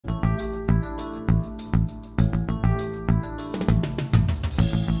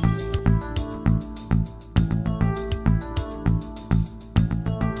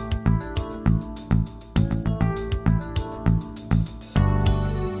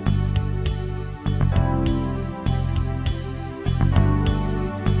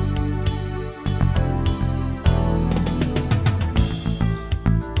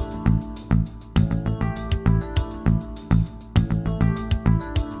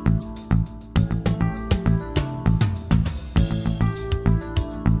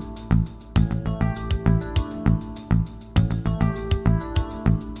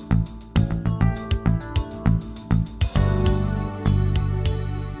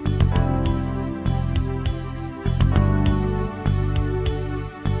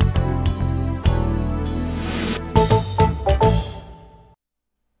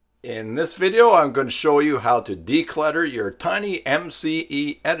In this video, I'm going to show you how to declutter your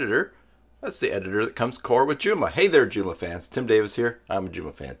TinyMCE editor. That's the editor that comes core with Joomla. Hey there, Joomla fans. Tim Davis here. I'm a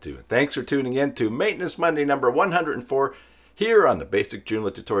Joomla fan too. Thanks for tuning in to Maintenance Monday number 104 here on the Basic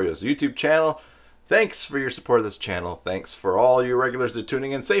Joomla Tutorials YouTube channel. Thanks for your support of this channel. Thanks for all you regulars that are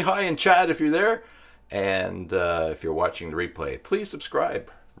tuning in. Say hi in chat if you're there. And if you're watching the replay, please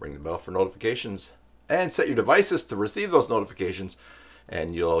subscribe, ring the bell for notifications, and set your devices to receive those notifications,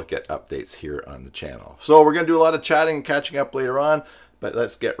 and you'll get updates here on the channel. So we're going to do a lot of chatting and catching up later on, but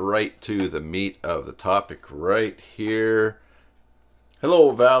let's get right to the meat of the topic right here.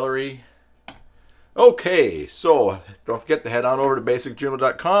 Hello, Valerie. Okay, so don't forget to head on over to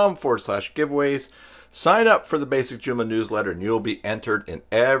basicjoomla.com/giveaways. Sign up for the Basic Joomla newsletter and you'll be entered in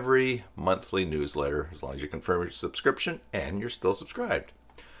every monthly newsletter as long as you confirm your subscription and you're still subscribed.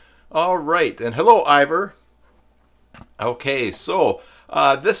 All right, and hello, Ivor. Okay, so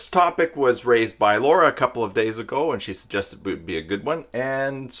this topic was raised by Laura a couple of days ago, and she suggested it would be a good one,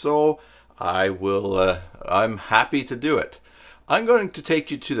 and so I'm happy to do it. I'm going to take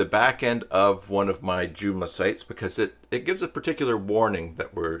you to the back end of one of my Joomla sites because it gives a particular warning that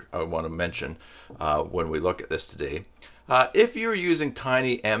I want to mention when we look at this today. If you're using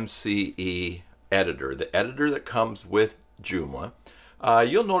TinyMCE editor, the editor that comes with Joomla,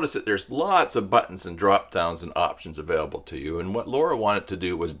 you'll notice that there's lots of buttons and drop downs and options available to you, and what Laura wanted to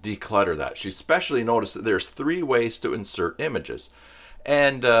do was declutter that. She especially noticed that there's 3 ways to insert images.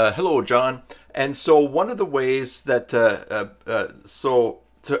 And hello, John. And so one of the ways that so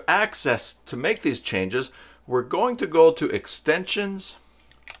to make these changes, we're going to go to extensions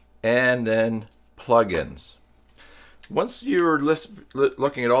and then plugins. Once you're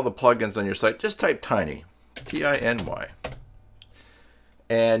looking at all the plugins on your site, just type Tiny, T-I-N-Y.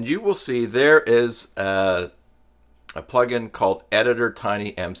 And you will see there is a plugin called Editor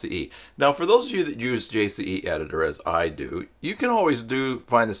TinyMCE. Now, for those of you that use JCE Editor, as I do, you can always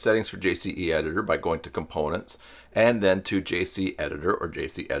find the settings for JCE Editor by going to Components, and then to JC Editor or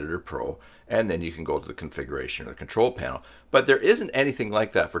JC Editor Pro, and then you can go to the configuration or the control panel. But there isn't anything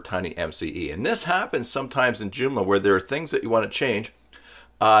like that for TinyMCE, and this happens sometimes in Joomla where there are things that you want to change.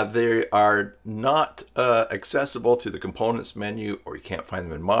 They are not accessible through the components menu, or you can't find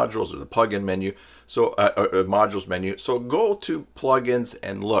them in modules or the plugin menu, so modules menu. So go to plugins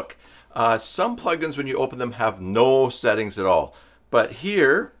and look. Some plugins, when you open them, have no settings at all. But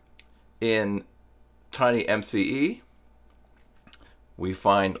here in TinyMCE, we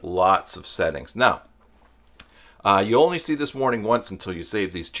find lots of settings. Now, you only see this warning once until you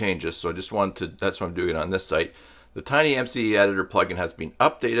save these changes. So I just wanted to, that's what I'm doing on this site. The TinyMCE editor plugin has been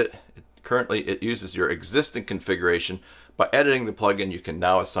updated. Currently, it uses your existing configuration. By editing the plugin, you can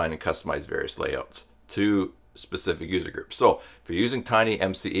now assign and customize various layouts to specific user groups. So if you're using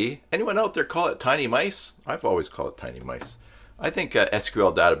TinyMCE, anyone out there call it TinyMCE? I've always called it TinyMCE. I think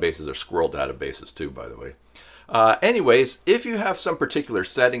SQL databases are squirrel databases too, by the way. Anyways, if you have some particular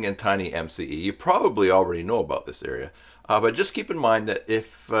setting in TinyMCE, you probably already know about this area. But just keep in mind that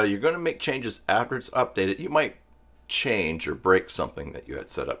if you're going to make changes after it's updated, you might change or break something that you had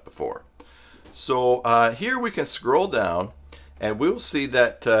set up before. So here we can scroll down and we'll see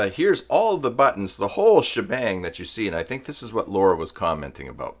that here's all of the buttons, the whole shebang that you see, and I think this is what Laura was commenting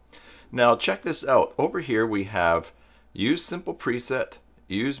about. Now check this out. Over here we have use simple preset,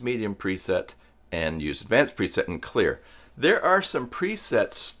 use medium preset, and use advanced preset and clear. There are some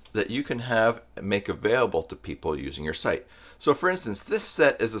presets that you can have make available to people using your site. So for instance, this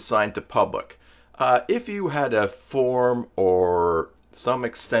set is assigned to public. If you had a form or some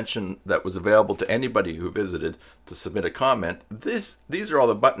extension that was available to anybody who visited to submit a comment, these are all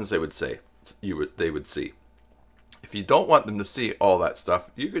the buttons they would see. If you don't want them to see all that stuff,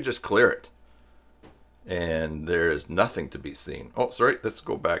 you could just clear it. And there is nothing to be seen. Oh, sorry, let's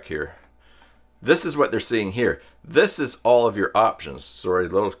go back here. This is what they're seeing here. This is all of your options. Sorry, a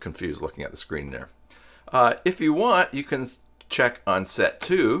little confused looking at the screen there. If you want, you can check on set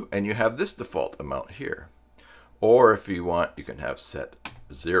to, and you have this default amount here. Or if you want, you can have set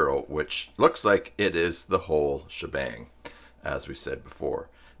 0, which looks like it is the whole shebang, as we said before.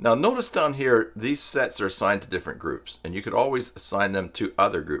 Now notice down here, these sets are assigned to different groups, and you could always assign them to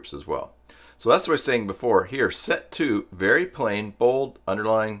other groups as well. So that's what I was saying before. Here, set to, very plain, bold,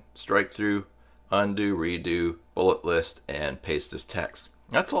 underline, strike through, undo, redo, bullet list, and paste as text.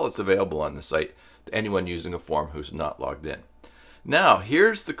 That's all that's available on the site to anyone using a form who's not logged in. Now,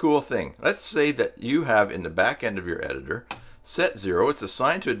 here's the cool thing. Let's say that you have in the back end of your editor set 0. It's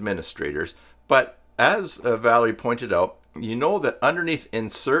assigned to administrators, but as Valerie pointed out, you know that underneath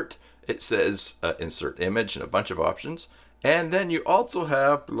insert, it says insert image and a bunch of options. And then you also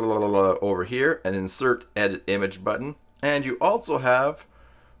have over here an insert edit image button. And you also have,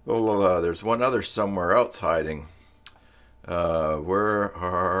 there's one other somewhere else hiding. Where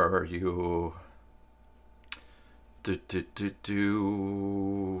are you? Let's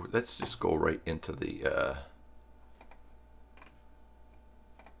just go right into the...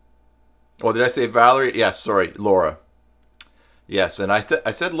 Oh, did I say Valerie? Yes, sorry, Laura. Yes, and I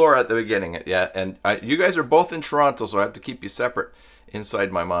said Laura at the beginning. Yeah, and you guys are both in Toronto, so I have to keep you separate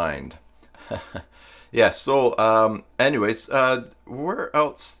inside my mind. Yes, so anyways, where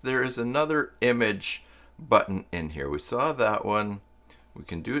else? There is another image button in here. We saw that one. We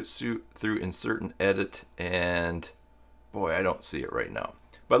can do it through insert and edit, and boy, I don't see it right now.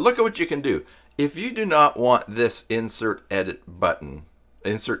 But look at what you can do. If you do not want this insert edit button,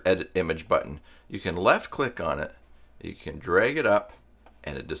 insert edit image button, you can left click on it. You can drag it up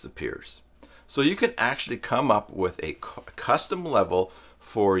and it disappears. So you can actually come up with a custom level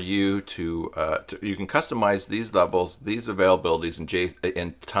for you to you can customize these levels, these availabilities in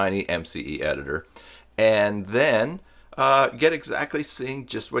TinyMCE editor, and then get exactly seeing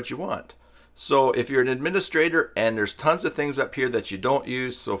just what you want. So if you're an administrator and there's tons of things up here that you don't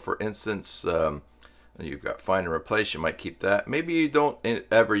use, so for instance, you've got find and replace, you might keep that. Maybe you don't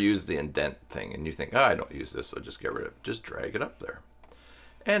ever use the indent thing and you think, oh, I don't use this, so just get rid of it. Just drag it up there.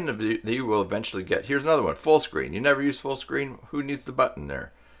 And you will eventually get, here's another one, full screen. You never use full screen, who needs the button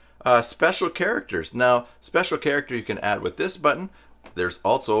there? Special characters. Now, special character you can add with this button. There's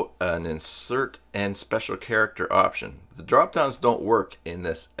also an insert and special character option. The drop downs don't work in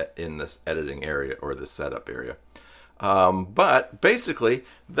this editing area or the setup area. But basically,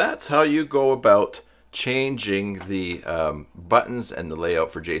 that's how you go about changing the buttons and the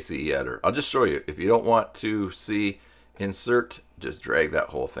layout for JCE editor. I'll just show you. If you don't want to see insert, just drag that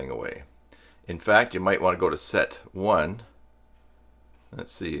whole thing away. In fact, you might want to go to set 1.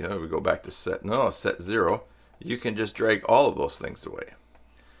 Let's see, we go back to set 0. You can just drag all of those things away.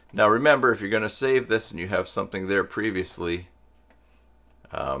 Now remember, if you're going to save this and you have something there previously,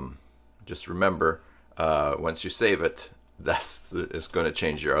 just remember, once you save it, it's going to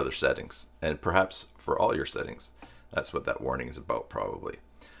change your other settings, and perhaps for all your settings. That's what that warning is about, probably.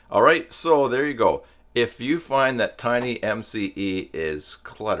 All right, so there you go. If you find that TinyMCE is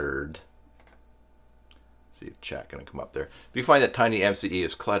cluttered, see if chat can come up there. If you find that TinyMCE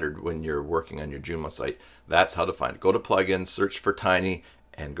is cluttered when you're working on your Joomla site, that's how to find it. Go to plugins, search for Tiny,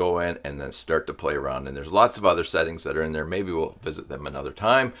 and go in and then start to play around. And there's lots of other settings that are in there. Maybe we'll visit them another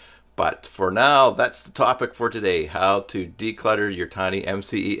time. But for now, that's the topic for today, how to declutter your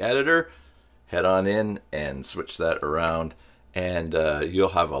TinyMCE editor. Head on in and switch that around, and you'll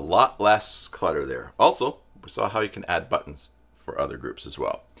have a lot less clutter there. Also, we saw how you can add buttons for other groups as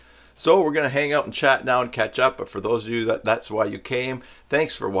well. So we're going to hang out and chat now and catch up. But for those of you that's why you came,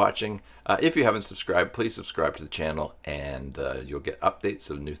 thanks for watching. If you haven't subscribed, please subscribe to the channel, and you'll get updates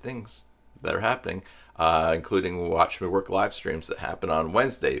of new things that are happening, including Watch Me Work live streams that happen on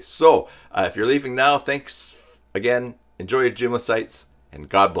Wednesdays. So if you're leaving now, thanks again. Enjoy your Joomla sites, and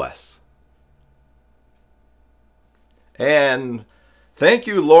God bless. And thank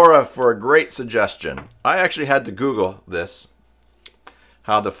you, Laura, for a great suggestion. I actually had to Google this,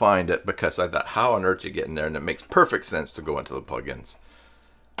 how to find it, because I thought, how on earth you get in there? And it makes perfect sense to go into the plugins.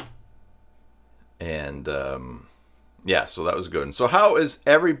 And yeah, so that was good. And so how is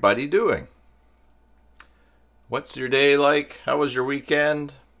everybody doing? What's your day like? How was your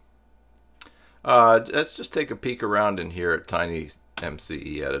weekend? Let's just take a peek around in here at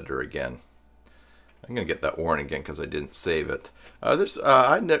TinyMCE editor again. I'm going to get that warning again because I didn't save it. I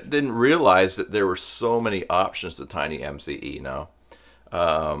didn't realize that there were so many options to TinyMCE now.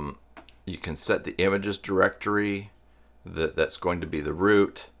 You can set the images directory, that's going to be the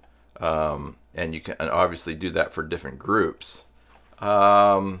root, and you can obviously do that for different groups.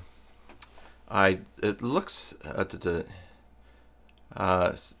 It looks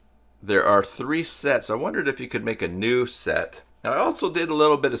there are 3 sets. I wondered if you could make a new set. Now I also did a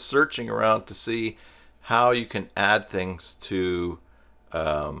little bit of searching around to see how you can add things to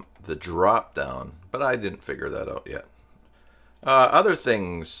the drop down, but I didn't figure that out yet. Other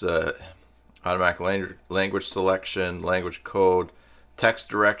things, automatic language selection, language code, text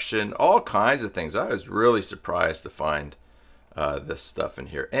direction, all kinds of things. I was really surprised to find this stuff in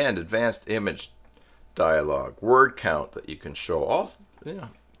here. And advanced image dialog, word count that you can show. All, yeah.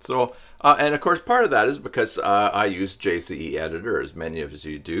 So, and of course, part of that is because I use JCE editor, as many of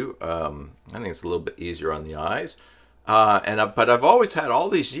you do. I think it's a little bit easier on the eyes. But I've always had all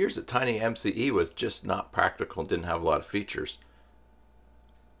these years that TinyMCE was just not practical, didn't have a lot of features.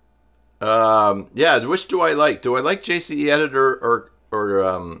 Yeah, which do I like? Do I like JCE Editor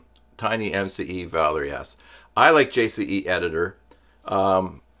or TinyMCE? Valerie asks. I like JCE Editor.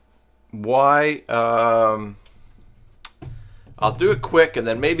 Why? I'll do it quick, and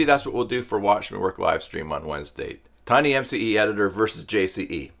then maybe that's what we'll do for Watch Me Work live stream on Wednesday. TinyMCE Editor versus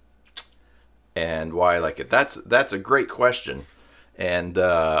JCE, and why I like it. That's a great question, and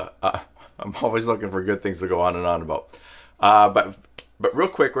I'm always looking for good things to go on and on about. But real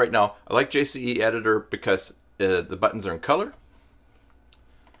quick right now, I like JCE Editor because the buttons are in color.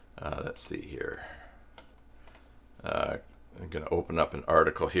 Let's see here. I'm going to open up an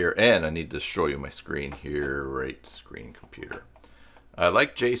article here, and I need to show you my screen here. Right, screen computer. I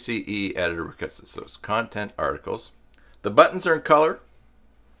like JCE Editor because it's content articles. The buttons are in color,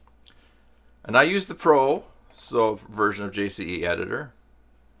 and I use the Pro version of JCE Editor.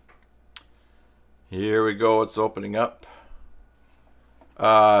 Here we go. It's opening up.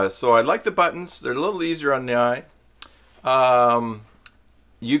 So I like the buttons. They're a little easier on the eye.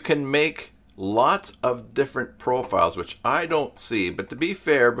 You can make lots of different profiles, which I don't see. But to be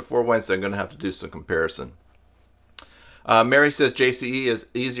fair, before Wednesday, I'm going to have to do some comparison. Mary says JCE is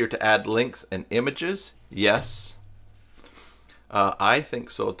easier to add links and images. Yes. I think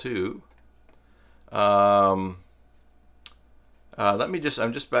so too. I'm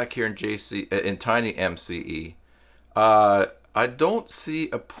just back here in TinyMCE. I don't see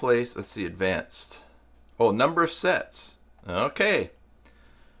a place. Let's see, advanced. Oh, number of sets. Okay.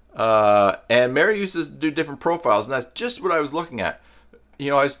 And Mary uses to do different profiles, and that's just what I was looking at. You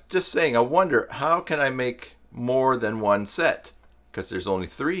know, I was just saying, I wonder, how can I make more than one set? Because there's only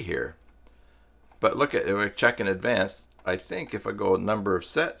 3 here. But look at it, we check in advanced. I think if I go number of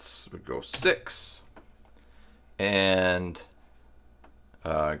sets, we go 6. And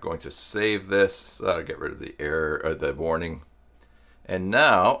I'm going to save this, get rid of the error or the warning. And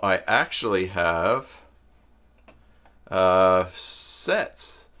now I actually have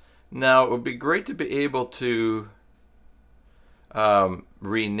sets. Now it would be great to be able to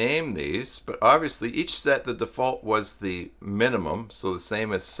rename these, but obviously each set, the default was the minimum, so the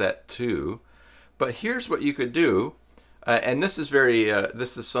same as set 2. But here's what you could do, and this is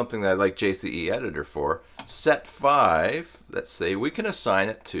this is something that I like JCE Editor for. Set 5, let's say, we can assign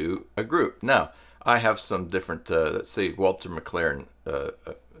it to a group. Now, I have some different, let's say Walter McLaren,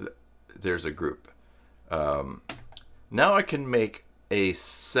 there's a group. Now I can make a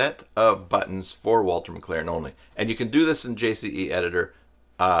set of buttons for Walter McLaren only. And you can do this in JCE Editor.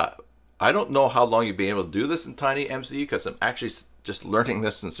 I don't know how long you'll be able to do this in TinyMCE because I'm actually just learning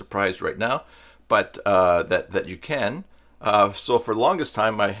this and surprised right now, but that you can. So for the longest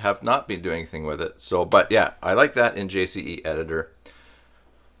time, I have not been doing anything with it. So, but yeah, I like that in JCE Editor.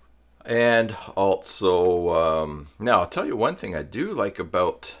 And also, now I'll tell you one thing I do like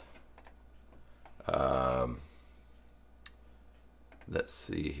about, let's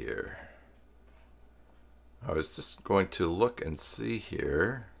see here. I was just going to look and see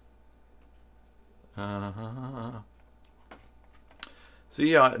here. So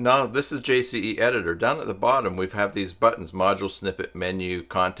yeah, now this is JCE Editor. Down at the bottom, we have these buttons: module snippet, menu,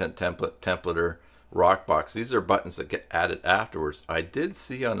 content template, templater, rockbox. These are buttons that get added afterwards. I did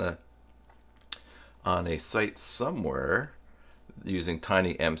see on a site somewhere using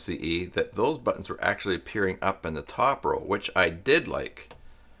TinyMCE that those buttons were actually appearing up in the top row, which I did like,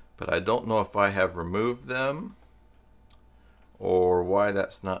 but I don't know if I have removed them or why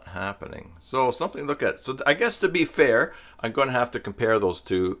that's not happening. So something to look at. So I guess to be fair, I'm going to have to compare those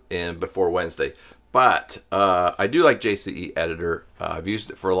two before Wednesday. But I do like JCE Editor. I've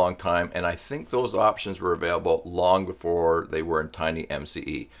used it for a long time, and I think those options were available long before they were in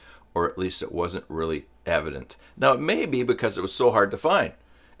TinyMCE, or at least it wasn't really evident. Now, it may be because it was so hard to find.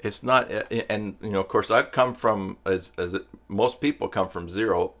 It's not, and you know, of course, I've come from, most people come from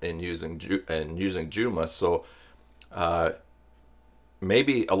zero in using Joomla. So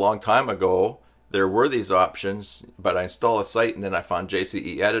maybe a long time ago there were these options, but I installed a site and then I found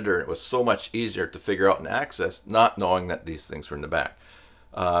JCE Editor, and it was so much easier to figure out and access, not knowing that these things were in the back.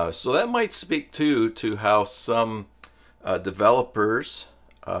 So that might speak to how some developers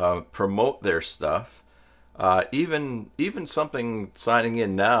promote their stuff. Even something signing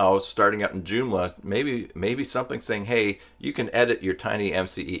in now, starting out in Joomla, maybe something saying, hey, you can edit your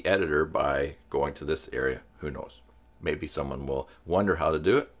TinyMCE Editor by going to this area. Who knows? Maybe someone will wonder how to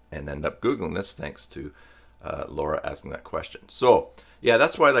do it and end up Googling this, thanks to Laura asking that question. So yeah,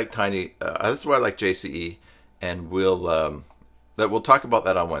 that's why I like that's why I like JCE, and we'll talk about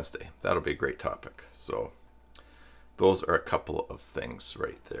that on Wednesday. That'll be a great topic. So those are a couple of things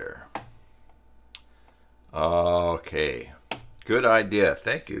right there. Okay, good idea.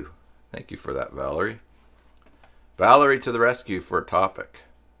 Thank you, Thank you for that, Valerie. Valerie to the rescue for a topic.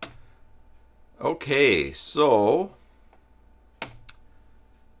 Okay, so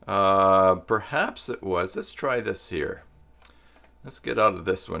perhaps it was, let's try this here. Let's get out of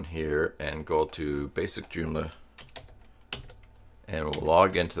this one here and go to Basic Joomla. And we'll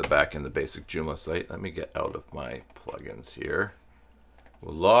log into the back end of the Basic Joomla site. Let me get out of my plugins here.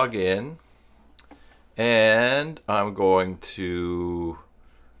 We'll log in. And I'm going to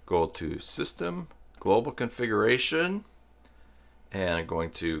go to System, Global Configuration. And I'm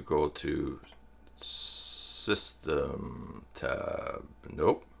going to go to System tab.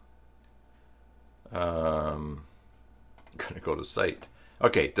 Nope. I'm going to go to Site.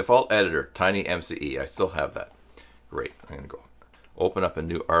 Okay, Default Editor, TinyMCE. I still have that. Great. I'm going to go open up a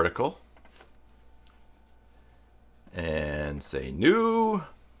new article. And say New.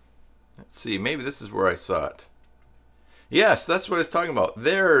 Let's see, maybe this is where I saw it. Yes, that's what it's talking about.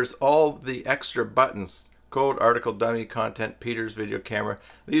 There's all the extra buttons. Code, article, dummy, content, Peter's video camera.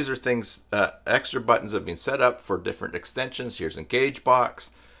 These are things, extra buttons have been set up for different extensions. Here's Engage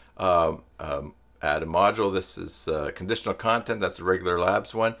Box. Add a module. This is conditional content. That's a regular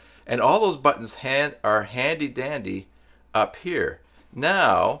labs one. And all those buttons are handy dandy up here.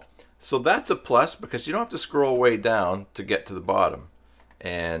 Now, so that's a plus because you don't have to scroll way down to get to the bottom.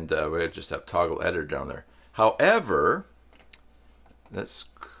 And we just have toggle editor down there. However, let's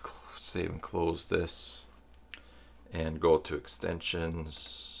save and close this and go to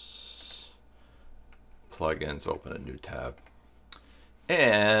extensions, plugins, open a new tab,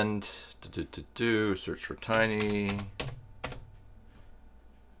 and search for Tiny,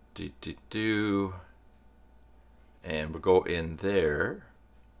 and we'll go in there.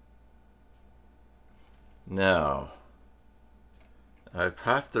 Now, I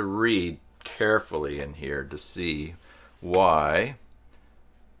have to read carefully in here to see why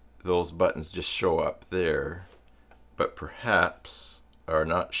those buttons just show up there, but perhaps are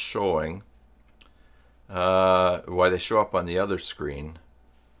not showing, why they show up on the other screen,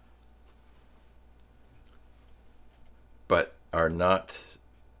 but are not,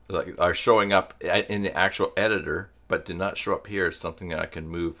 like, are showing up in the actual editor, but do not show up here as something that I can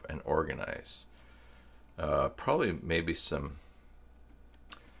move and organize. Probably maybe some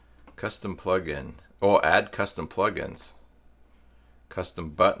custom plugin. Oh, add custom plugins. Custom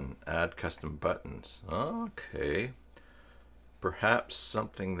button. Add custom buttons. Okay. Perhaps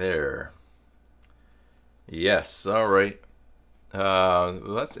something there. Yes. All right.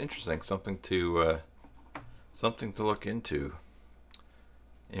 Well, that's interesting. Something to look into.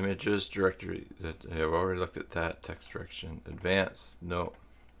 Images directory. That I've already looked at that. Text direction. Advanced. No.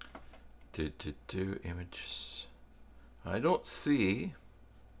 Images. I don't see.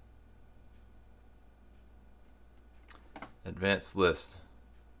 Advanced list.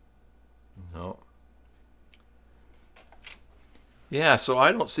 No. Yeah, so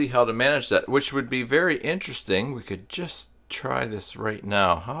I don't see how to manage that, which would be very interesting. We could just try this right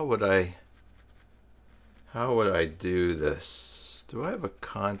now. How would I do this? Do I have a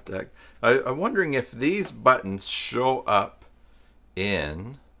contact? I'm wondering if these buttons show up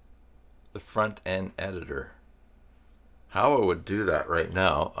in the front end editor. How I would do that right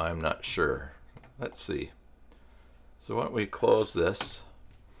now, I'm not sure. Let's see. So why don't we close this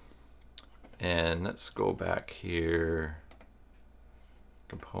and let's go back here.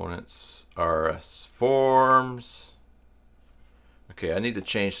 Components, RS forms. Okay, I need to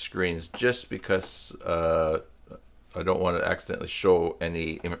change screens just because I don't want to accidentally show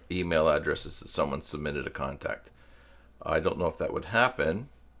any email addresses that someone submitted a contact. I don't know if that would happen,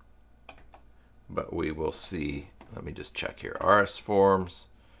 but we will see. Let me just check here. RS forms,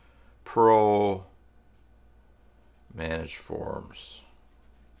 Pro, manage forms.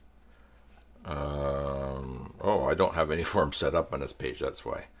 Oh, I don't have any forms set up on this page. That's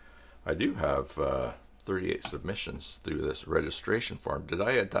why. I do have 38 submissions through this registration form. Did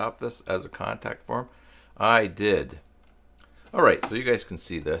I adopt this as a contact form? I did. All right, so you guys can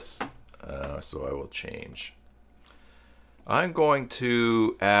see this. So I will change. I'm going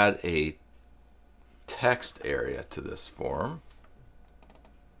to add a text area to this form.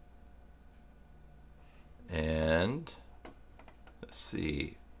 And let's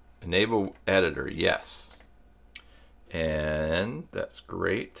see, enable editor, yes. And that's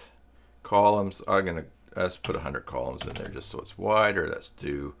great. Columns, let's put 100 columns in there just so it's wider. Let's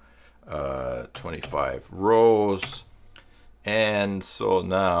do 25 rows. And so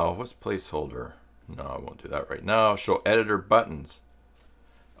now, what's placeholder? No, I won't do that right now. Show editor buttons.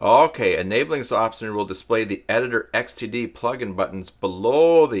 Okay, enabling this option will display the editor XTD plugin buttons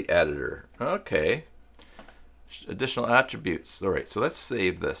below the editor. Okay. Additional attributes. All right, so let's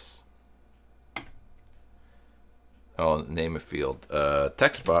save this. Oh, name a field.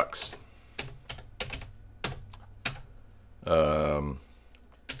 Text box.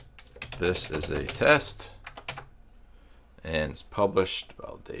 This is a test. And it's published.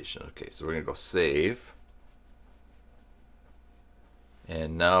 Validation. Okay, so we're going to go save.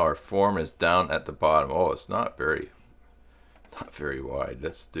 And now our form is down at the bottom. Oh, it's not very wide.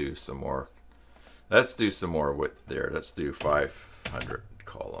 Let's do some more. Let's do some more width there. Let's do 500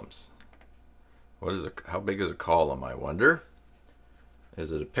 columns. What is it? How big is a column, I wonder?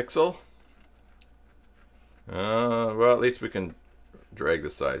 Is it a pixel? Well, at least we can drag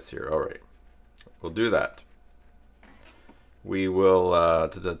the size here. All right, we'll do that. We will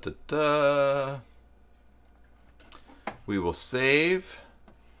we will save.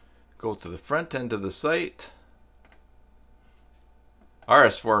 Go to the front end of the site.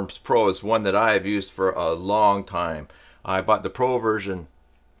 RS Forms Pro is one that I have used for a long time. I bought the Pro version.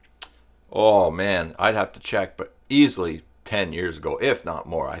 Oh man, I'd have to check, but easily 10 years ago, if not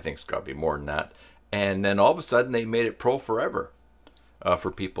more. I think it's got to be more than that. And then all of a sudden they made it Pro forever for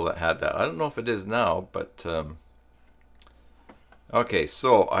people that had that. I don't know if it is now, but okay,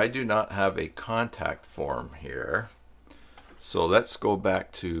 so I do not have a contact form here. So let's go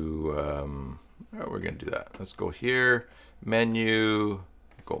back to, we're going to do that. Let's go here, menu,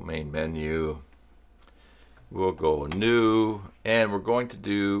 go main menu. We'll go new, and we're going to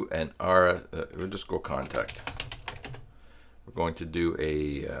do an we'll just go contact. We're going to do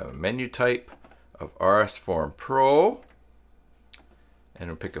a menu type of RS Form Pro, and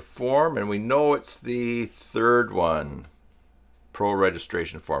we'll pick a form, and we know it's the third one, Pro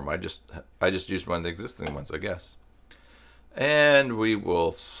registration form. I just used one of the existing ones, I guess. And we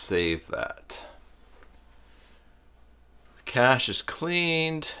will save that. The cache is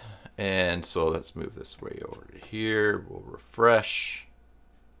cleaned. And so let's move this way over to here. We'll refresh.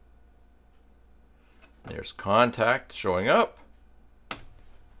 There's contact showing up.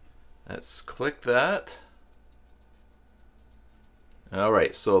 Let's click that. All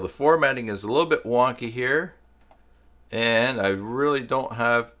right, so the formatting is a little bit wonky here. And I really don't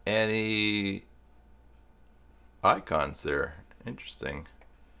have any icons there. Interesting.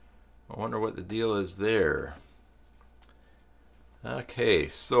 I wonder what the deal is there. Okay,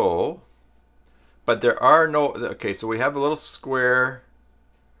 so, but there are no, okay, so we have a little square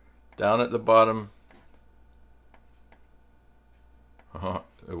down at the bottom.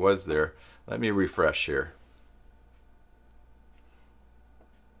 It was there. Let me refresh here.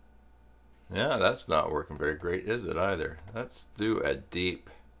 Yeah, that's not working very great, is it either? Let's do a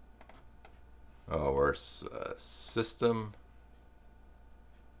deep, or system.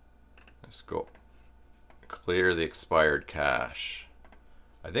 Let's go. Clear the expired cache.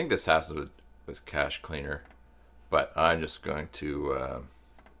 I think this has to do with cache cleaner, but I'm just going to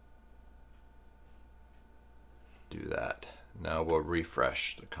do that. Now we'll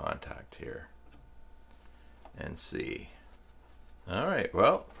refresh the contact here and see. All right,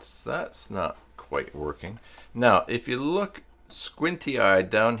 well, that's not quite working. Now, if you look squinty-eyed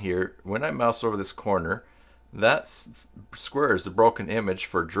down here, when I mouse over this corner, that square is the broken image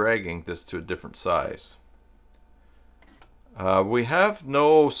for dragging this to a different size. We have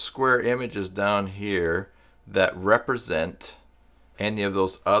no square images down here that represent any of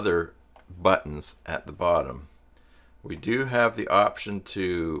those other buttons at the bottom. We do have the option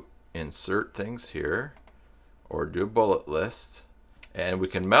to insert things here or do a bullet list, and we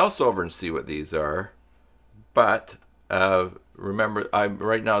can mouse over and see what these are, but remember, I'm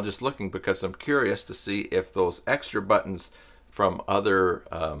right now just looking because I'm curious to see if those extra buttons from other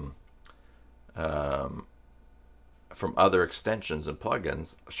extensions and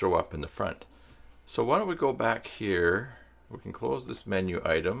plugins show up in the front. So why don't we go back here? We can close this menu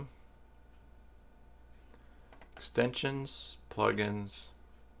item. Extensions, plugins.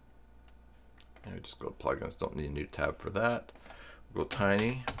 And we just go to plugins. Don't need a new tab for that. We'll go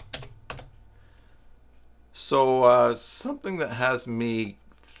Tiny. So something that has me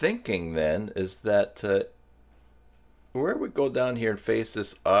thinking then is that where we go down here and face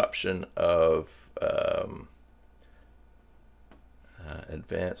this option of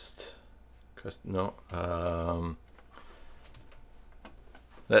advanced,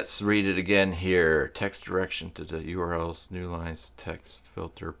 let's read it again here. Text direction to the URLs, new lines, text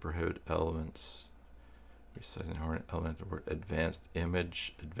filter, prohibit elements, resizing horn element, the word advanced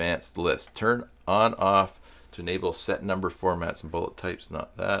image, advanced list. Turn on off to enable set number formats and bullet types,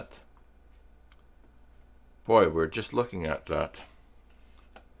 not that. Boy, we're just looking at that.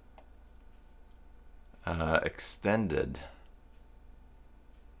 Extended.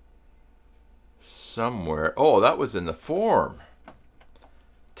 Somewhere. Oh, that was in the form.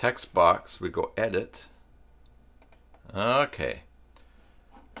 Text box, we go edit. Okay.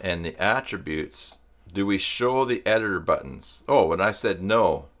 And the attributes, do we show the editor buttons? Oh, when I said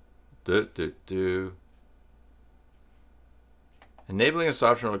no. Enabling this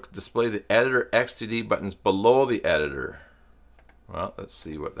option will display the editor XTD buttons below the editor. Well, let's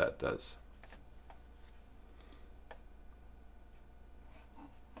see what that does.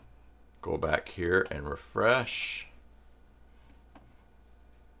 Go back here and refresh.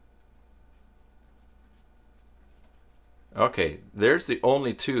 Okay, there's the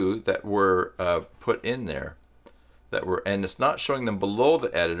only two that were put in there. And it's not showing them below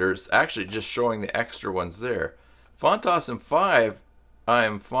the editor. It's actually just showing the extra ones there. Font Awesome 5, I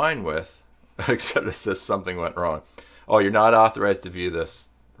am fine with, except it says something went wrong. Oh, you're not authorized to view this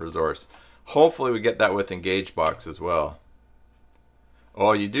resource. Hopefully we get that with EngageBox as well.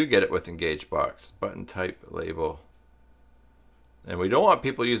 Oh, you do get it with EngageBox. Button type label. And we don't want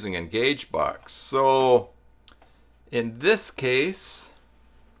people using EngageBox. So in this case,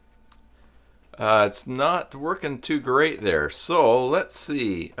 it's not working too great there. So let's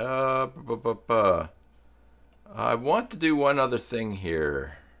see. I want to do one other thing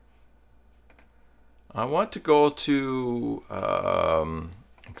here. I want to go to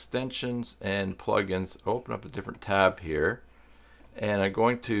extensions and plugins. Open up a different tab here. And I'm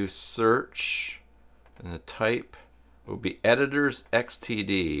going to search, and the type will be editors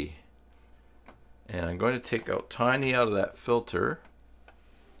XTD. And I'm going to take out Tiny out of that filter.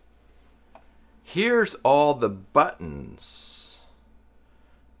 Here's all the buttons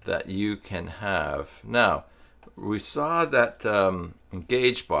that you can have. Now, we saw that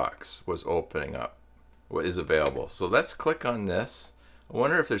EngageBox was opening up, what is available. So let's click on this. I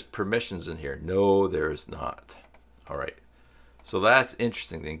wonder if there's permissions in here. No, there is not. All right. So that's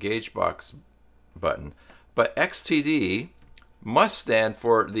interesting, the EngageBox button. But XTD must stand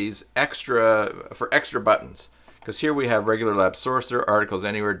for these extra buttons. Because here we have regular lab sourcer, articles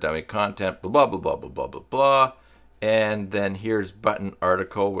anywhere, dummy content, blah, blah, blah, blah, blah, blah, blah. And then here's button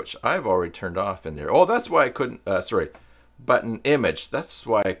article, which I've already turned off in there. Oh, that's why I couldn't, button image. That's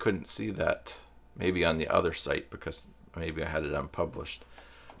why I couldn't see that maybe on the other site, because maybe I had it unpublished.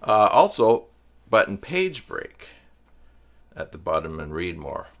 Also, button page break at the bottom and read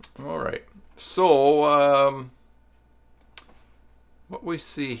more. All right. So what we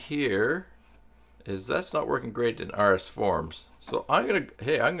see here is that's not working great in RS Forms. So I'm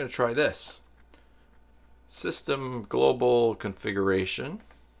gonna try this. System global configuration.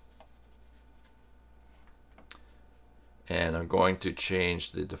 And I'm going to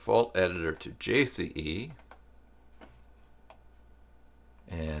change the default editor to JCE.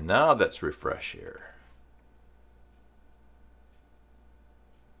 And now let's refresh here.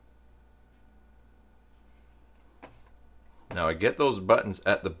 Now I get those buttons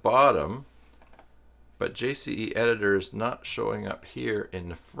at the bottom, but JCE editor is not showing up here in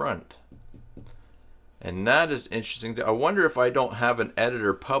the front. And that is interesting. I wonder if I don't have an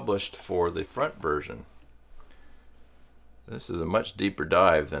editor published for the front version. This is a much deeper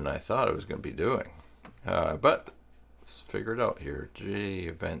dive than I thought I was going to be doing. But let's figure it out here.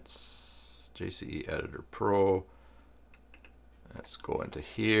 Events, JCE Editor Pro. Let's go into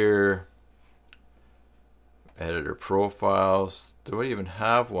here. Editor profiles. Do I even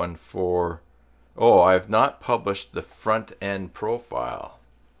have one for... Oh, I have not published the front end profile.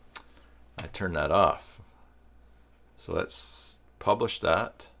 I turned that off. So let's publish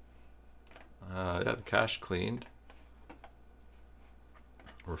that. Yeah, the cache cleaned.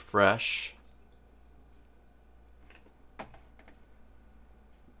 Refresh.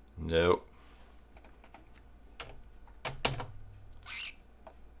 Nope.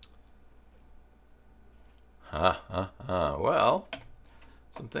 Well,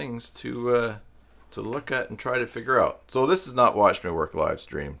 some things to look at and try to figure out. So this is not Watch Me Work live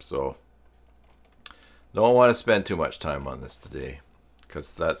stream, so don't want to spend too much time on this today,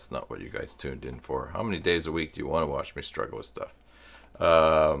 because that's not what you guys tuned in for. How many days a week do you want to watch me struggle with stuff?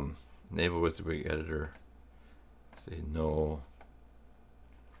 Naval was the big editor. Say no.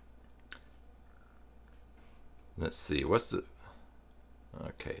 Let's see, what's the...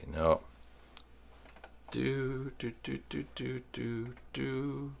 Okay, no. Do.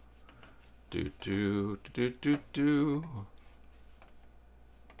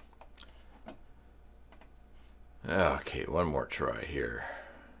 Okay, one more try here.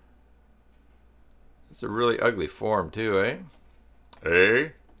 It's a really ugly form too, eh?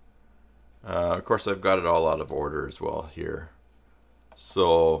 Of course, I've got it all out of order as well here.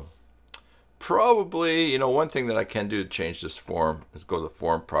 So probably, you know, one thing that I can do to change this form is go to the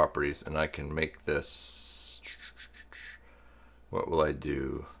form properties, and I can make this... What will I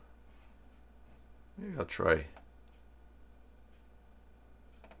do? Maybe I'll try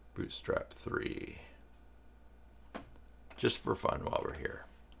Bootstrap 3. Just for fun while we're here.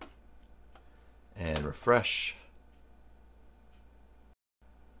 And refresh.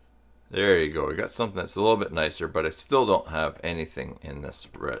 There you go. We got something that's a little bit nicer, but I still don't have anything in this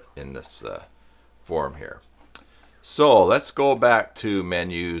form here. So let's go back to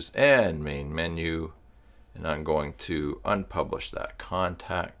menus and main menu, and I'm going to unpublish that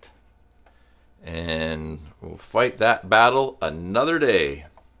contact, and we'll fight that battle another day.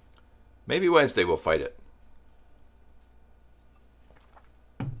 Maybe Wednesday we'll fight it.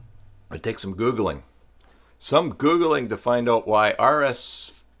 It takes some Googling. Some Googling to find out why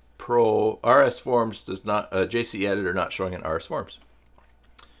RS Forms does not, JC Editor not showing in RS Forms.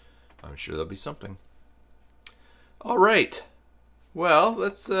 I'm sure there'll be something. All right. Well,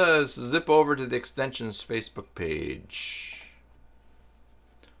 let's zip over to the extensions Facebook page.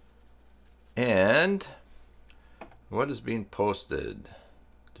 And what is being posted?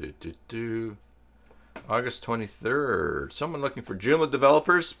 August 23rd. Someone looking for Joomla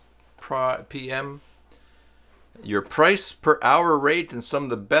developers, PM. Your price per hour rate and some of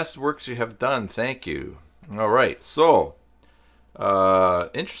the best works you have done. Thank you. All right. So,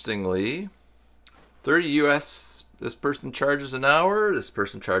 interestingly, 30 US, this person charges an hour. This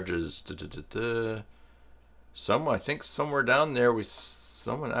person charges, I think somewhere down there,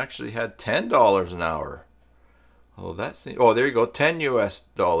 someone actually had $10 an hour. Oh, there you go, 10 US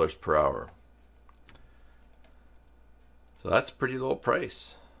dollars per hour. So that's a pretty low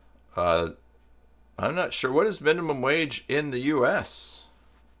price. I'm not sure, what is minimum wage in the US?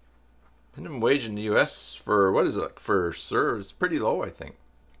 Minimum wage in the US for, what is it, for serve is pretty low, I think.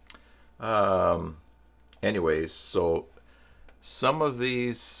 Anyways, so some of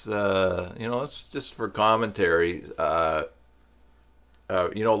these, it's just for commentary.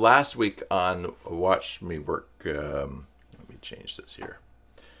 Last week on Watch Me Work, let me change this here.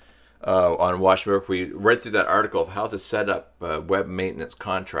 On Watch Me Work, we read through that article of how to set up web maintenance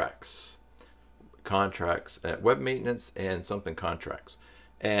contracts. Web maintenance and something contracts.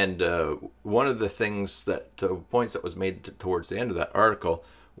 And one of the things points that was made towards the end of that article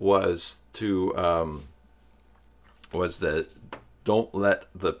was that don't let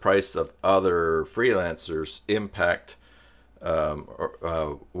the price of other freelancers impact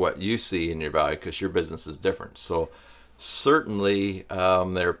what you see in your value, because your business is different. So certainly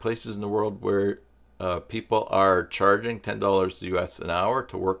there are places in the world where people are charging $10 US an hour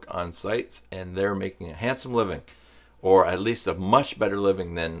to work on sites, and they're making a handsome living, or at least a much better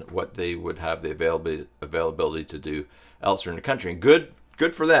living than what they would have the availability to do elsewhere in the country. And good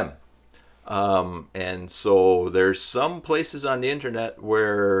for them. And so there's some places on the internet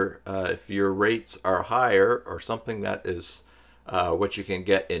where if your rates are higher, or something that is what you can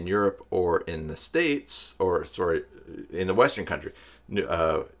get in Europe or in the States, or sorry, in the Western country,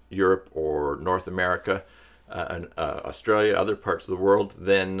 Europe or North America, and Australia, other parts of the world,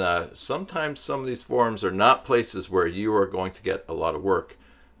 then sometimes some of these forums are not places where you are going to get a lot of work,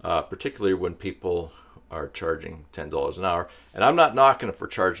 particularly when people are charging $10 an hour. And I'm not knocking it for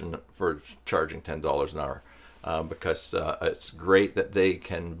charging $10 an hour, because it's great that they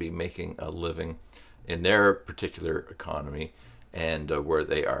can be making a living in their particular economy and where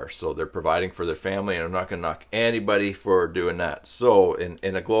they are. So they're providing for their family, and I'm not going to knock anybody for doing that. So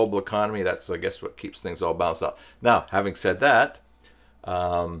in a global economy, that's, I guess, what keeps things all balanced out. Now, having said that,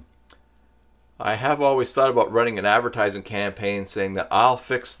 I have always thought about running an advertising campaign saying that I'll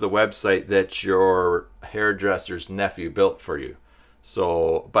fix the website that your hairdresser's nephew built for you.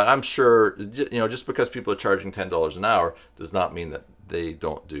 So, but I'm sure, just because people are charging $10 an hour does not mean that they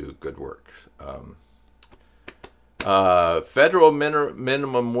don't do good work. Federal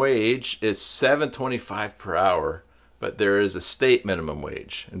minimum wage is $7.25 per hour, but there is a state minimum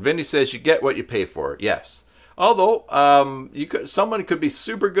wage. And Vinny says you get what you pay for. Yes. Although someone could be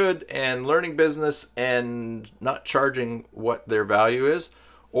super good and learning business and not charging what their value is,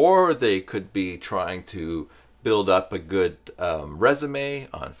 or they could be trying to build up a good resume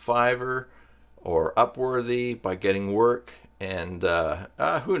on Fiverr or Upworthy by getting work, and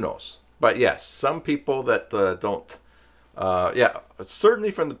who knows. But yes, some people that don't,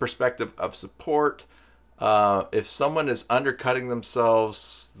 certainly from the perspective of support, if someone is undercutting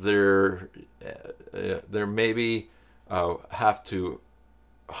themselves, they're maybe have to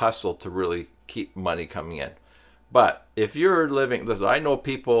hustle to really keep money coming in. But if you're living, listen, I know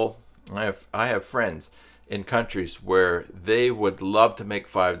people, I have friends in countries where they would love to make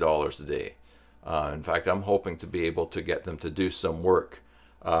 $5 a day. In fact, I'm hoping to be able to get them to do some work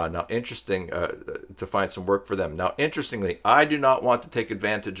Now, interesting to find some work for them. Now, interestingly, I do not want to take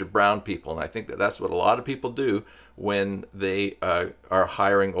advantage of brown people, and I think that that's what a lot of people do when they are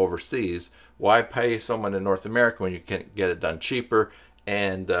hiring overseas. Why pay someone in North America when you can get it done cheaper?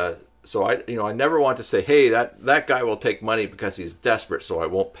 And so I never want to say, hey, that guy will take money because he's desperate, so I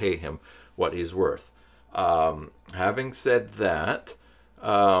won't pay him what he's worth. Having said that,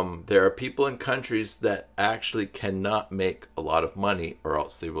 there are people in countries that actually cannot make a lot of money, or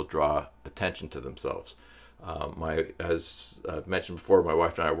else they will draw attention to themselves. As I've mentioned before, my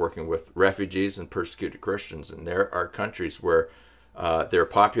wife and I are working with refugees and persecuted Christians, and there are countries where there are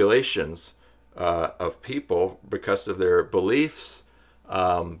populations of people, because of their beliefs,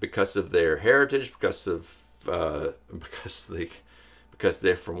 because of their heritage, because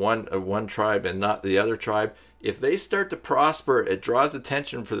they're from one tribe and not the other tribe. If they start to prosper, it draws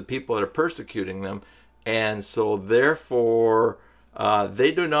attention for the people that are persecuting them, and so therefore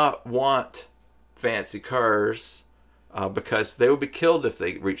they do not want fancy cars because they will be killed if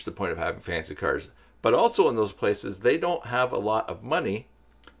they reach the point of having fancy cars. But also in those places, they don't have a lot of money.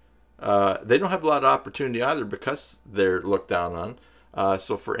 They don't have a lot of opportunity either because they're looked down on.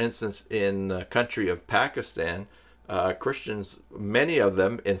 So for instance, in the country of Pakistan, Christians, many of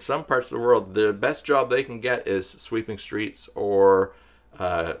them in some parts of the world, the best job they can get is sweeping streets or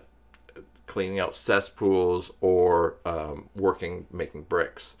cleaning out cesspools or making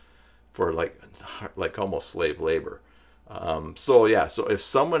bricks for like almost slave labor. So yeah, so if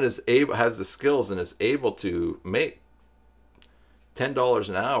someone has the skills and is able to make $10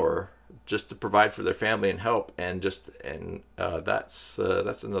 an hour just to provide for their family and help, and that's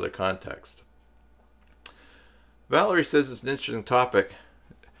another context. Valerie says it's an interesting topic.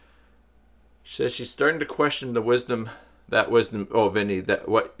 She says she's starting to question the wisdom. Oh, Vinny, that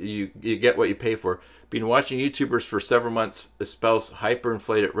what you get what you pay for. Been watching YouTubers for several months espouse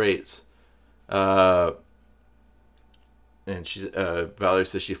hyperinflated rates. And Valerie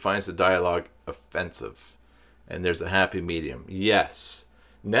says she finds the dialogue offensive, and there's a happy medium. Yes.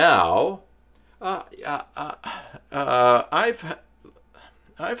 Now, I've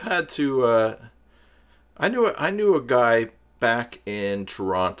had to. I knew a guy back in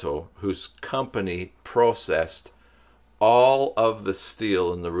Toronto whose company processed all of the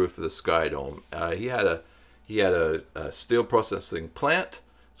steel in the roof of the Sky Dome. He had a steel processing plant,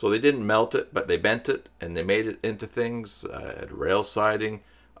 so they didn't melt it, but they bent it and they made it into things. Had rail siding,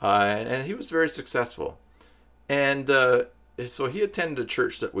 and he was very successful. And so he attended a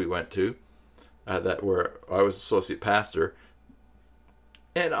church that we went to, where I was associate pastor,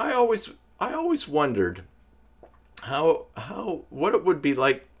 and I always wondered what it would be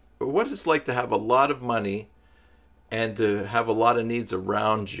like, what it's like to have a lot of money and to have a lot of needs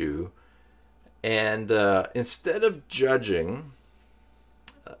around you, and instead of judging,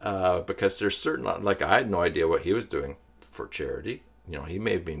 because there's certain, like, I had no idea what he was doing for charity. You know, he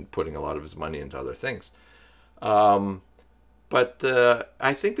may have been putting a lot of his money into other things, but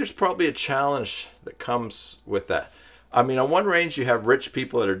I think there's probably a challenge that comes with that. I mean, on one range, you have rich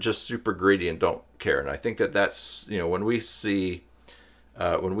people that are just super greedy and don't care, and I think that's, you know, when we see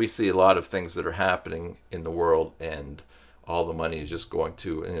a lot of things that are happening in the world, and all the money is just going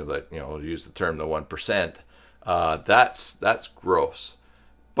to, I'll use the term the 1%. That's gross.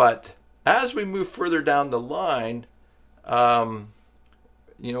 But as we move further down the line,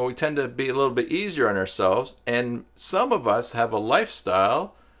 we tend to be a little bit easier on ourselves, and some of us have a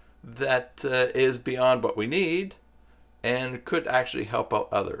lifestyle that is beyond what we need and could actually help out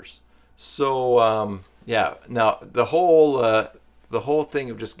others. So yeah, now the whole thing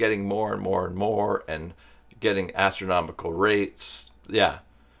of just getting more and more and more and getting astronomical rates, yeah,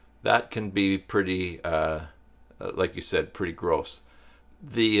 that can be pretty, like you said, pretty gross.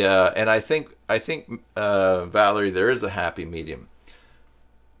 And I think Valerie, there is a happy medium.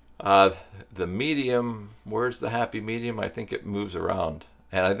 The medium, where's the happy medium? I think it moves around.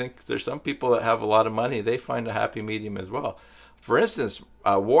 And I think there's some people that have a lot of money, they find a happy medium as well. For instance,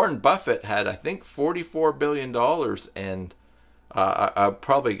 Warren Buffett had, I think, $44 billion, and I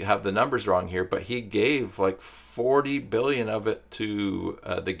probably have the numbers wrong here, but he gave like 40 billion of it to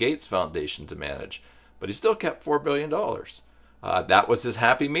the Gates Foundation to manage, but he still kept $4 billion. That was his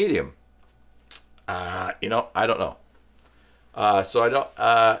happy medium. I don't know. So I don't.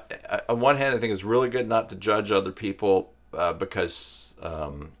 On one hand, I think it's really good not to judge other people because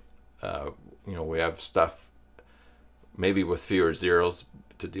we have stuff maybe with fewer zeros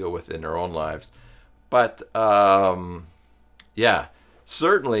to deal with in our own lives. But yeah,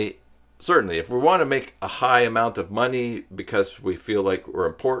 certainly, if we want to make a high amount of money because we feel like we're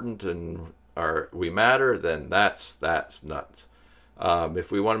important and we matter, then that's nuts.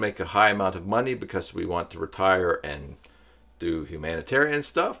 If we want to make a high amount of money because we want to retire and do humanitarian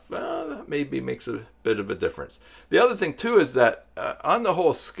stuff, that maybe makes a bit of a difference. The other thing too is that on the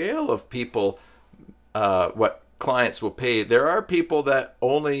whole scale of people, what clients will pay, there are people that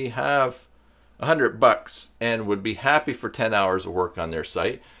only have $100 and would be happy for 10 hours of work on their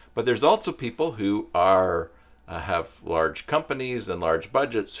site. But there's also people who are have large companies and large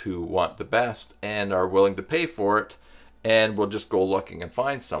budgets who want the best and are willing to pay for it and will just go looking and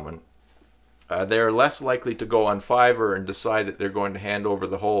find someone. They're less likely to go on Fiverr and decide that they're going to hand over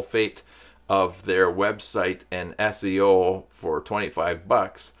the whole fate of their website and SEO for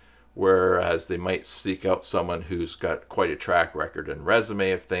 $25, whereas they might seek out someone who's got quite a track record and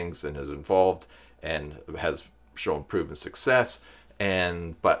resume of things and is involved and has shown proven success.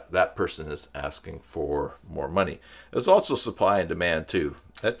 But that person is asking for more money. There's also supply and demand too.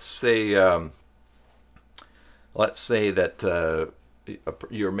 Let's say that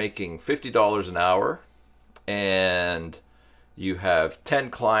you're making $50 an hour and you have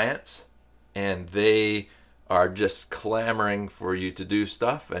 10 clients and they are just clamoring for you to do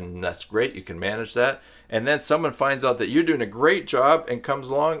stuff, and that's great, you can manage that. And then someone finds out that you're doing a great job and comes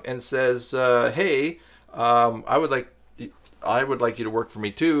along and says, hey, I would like you to work for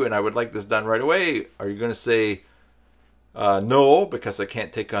me too, and I would like this done right away. Are you going to say no, because I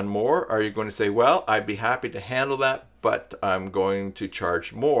can't take on more? Are you going to say, well, I'd be happy to handle that, but I'm going to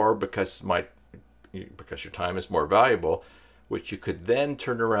charge more because your time is more valuable, which you could then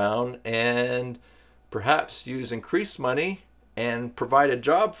turn around and perhaps use increased money and provide a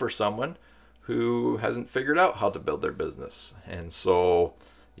job for someone who hasn't figured out how to build their business. And so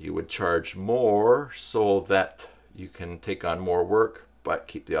you would charge more so that you can take on more work but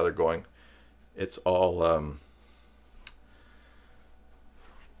keep the other going. It's all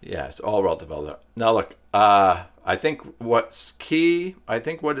it's all relative. Now look, I think what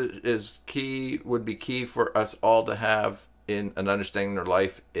would be key for us all to have in an understanding of their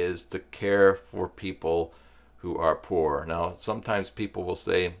life is to care for people who are poor. Now, sometimes people will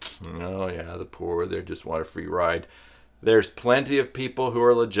say, oh yeah, the poor, they just want a free ride. There's plenty of people who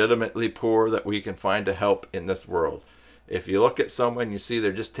are legitimately poor that we can find to help in this world. If you look at someone, you see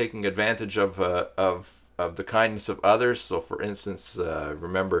they're just taking advantage of the kindness of others. So for instance, I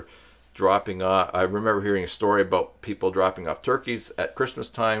remember hearing a story about people dropping off turkeys at Christmas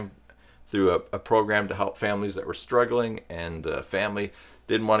time through a program to help families that were struggling, and family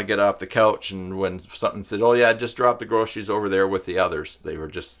didn't want to get off the couch, and when something said, oh yeah, just drop the groceries over there with the others, they were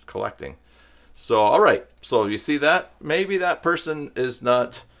just collecting. So all right, so you see that maybe that person is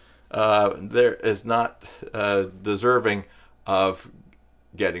not deserving of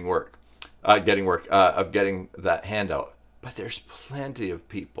getting that handout. But there's plenty of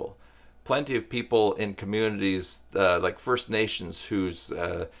people in communities like First Nations whose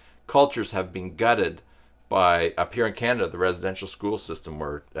cultures have been gutted by, up here in Canada, the residential school system,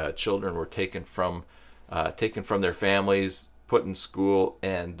 where children were taken from their families, put in school,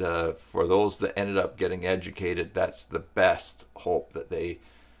 and for those that ended up getting educated, that's the best hope that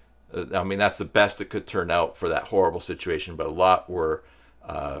that's the best that could turn out for that horrible situation. But a lot were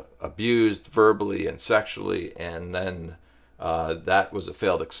abused verbally and sexually, and then that was a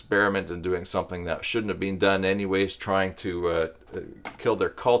failed experiment in doing something that shouldn't have been done anyways, trying to kill their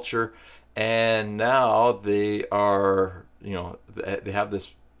culture. And now they are, they have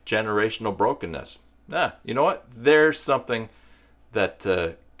this generational brokenness. You know what? There's something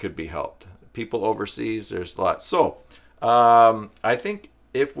that could be helped. People overseas, there's lots. So I think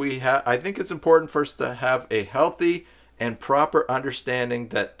it's important for us to have a healthy and proper understanding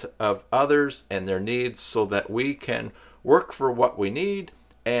of others and their needs, so that we can work for what we need,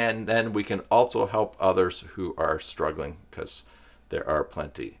 and then we can also help others who are struggling, because there are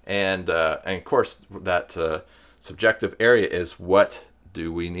plenty. And of course, that subjective area is, what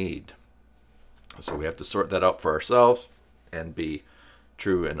do we need? So we have to sort that out for ourselves and be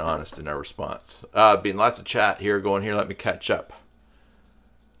true and honest in our response. Been lots of chat here going here. Let me catch up.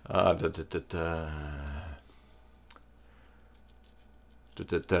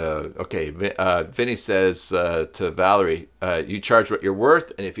 Okay, Vinny says to Valerie, you charge what you're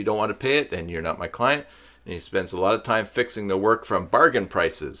worth, and if you don't want to pay it, then you're not my client. And he spends a lot of time fixing the work from bargain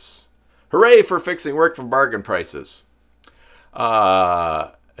prices. Hooray for fixing work from bargain prices.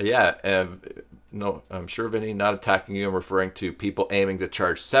 No, I'm sure, Vinny, not attacking you. I'm referring to people aiming to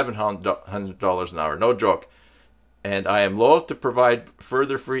charge $700 an hour. No joke. And I am loath to provide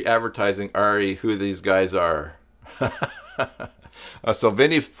further free advertising, Ari, who these guys are. So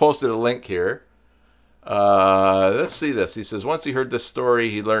Vinny posted a link here. Let's see this. He says, once he heard this story,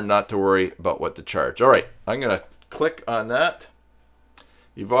 he learned not to worry about what to charge. All right, I'm going to click on that.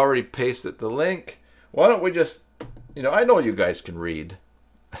 You've already pasted the link. Why don't we just, I know you guys can read.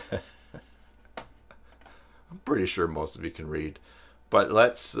 I'm pretty sure most of you can read. But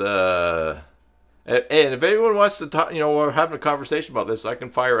let's, and if anyone wants to talk, we're having a conversation about this, I can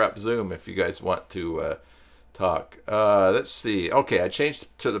fire up Zoom if you guys want to talk. Let's see. Okay, I changed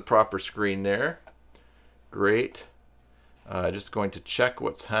to the proper screen there. Great. Just going to check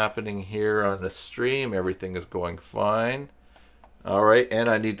what's happening here on the stream. Everything is going fine. All right, and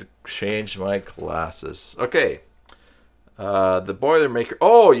I need to change my glasses. Okay. The Boilermaker.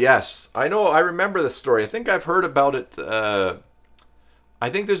 Oh, yes. I know. I remember this story. I think I've heard about it. I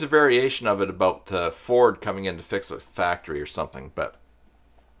think there's a variation of it about Ford coming in to fix a factory or something. But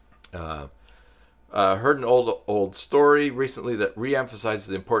heard an old story recently that re-emphasizes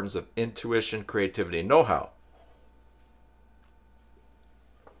the importance of intuition, creativity, and know-how.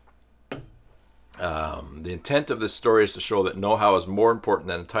 The intent of this story is to show that know-how is more important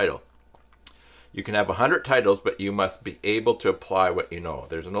than a title. You can have 100 titles, but you must be able to apply what you know.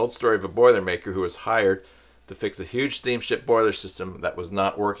 There's an old story of a Boilermaker who was hired to fix a huge steamship boiler system that was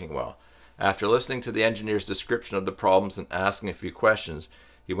not working well. After listening to the engineer's description of the problems and asking a few questions,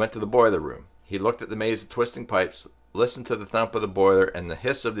 he went to the boiler room. He looked at the maze of twisting pipes, listened to the thump of the boiler and the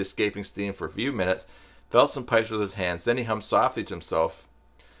hiss of the escaping steam for a few minutes, felt some pipes with his hands, then he hummed softly to himself,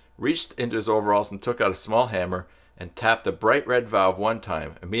 reached into his overalls and took out a small hammer and tapped a bright red valve one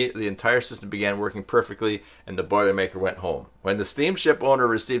time. Immediately, the entire system began working perfectly, and the Boilermaker went home. When the steamship owner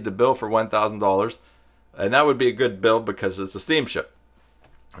received a bill for $1,000, and that would be a good bill because it's a steamship,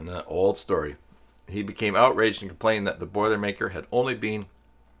 and an old story, he became outraged and complained that the Boilermaker had only been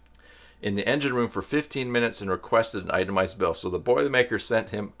in the engine room for 15 minutes and requested an itemized bill. So the Boilermaker sent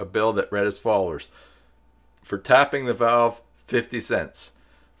him a bill that read as follows: for tapping the valve, 50 cents.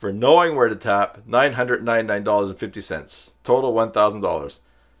 For knowing where to tap, $999.50. Total $1,000.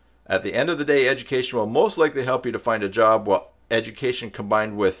 At the end of the day, education will most likely help you to find a job, while education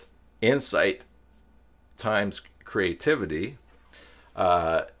combined with insight times creativity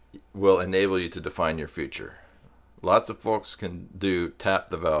will enable you to define your future. Lots of folks can do tap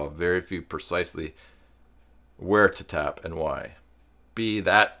the valve. Very few precisely where to tap and why. Be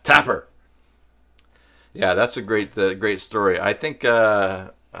that tapper. Yeah, that's a great story. I think...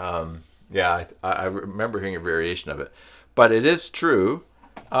 yeah, I remember hearing a variation of it, but it is true,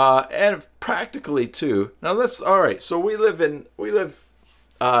 and practically too. Now all right. So we live in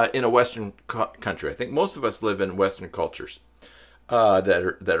a Western country. I think most of us live in Western cultures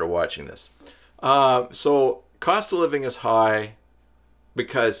that are watching this. So cost of living is high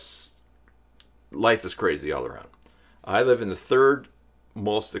because life is crazy all around. I live in the third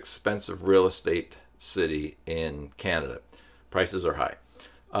most expensive real estate city in Canada. Prices are high.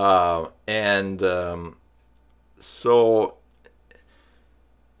 So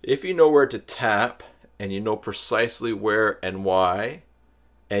if you know where to tap and you know precisely where and why,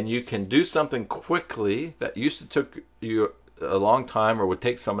 and you can do something quickly that used to took you a long time or would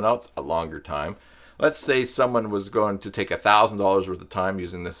take someone else a longer time. Let's say someone was going to take $1,000 worth of time,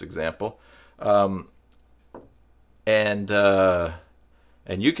 using this example, and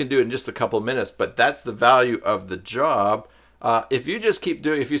you can do it in just a couple of minutes, but that's the value of the job. If you just keep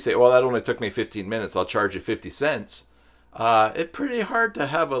doing, if you say, well, that only took me 15 minutes, I'll charge you 50 cents. It's pretty hard to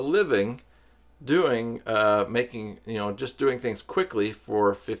have a living doing, just doing things quickly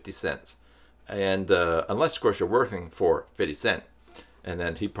for 50 cents. And unless, of course, you're working for 50 cents, and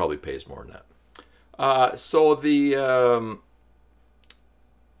then he probably pays more than that. So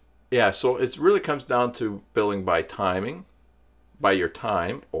it really comes down to billing by timing, by your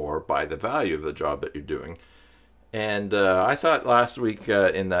time, or by the value of the job that you're doing. And I thought last week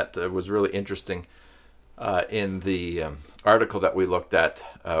in that was really interesting in the article that we looked at,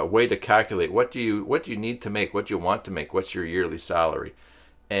 a way to calculate what do you need to make, what you want to make, what's your yearly salary.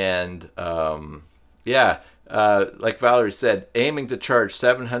 And like Valerie said, aiming to charge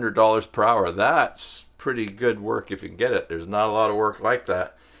 $700 per hour, that's pretty good work if you can get it. There's not a lot of work like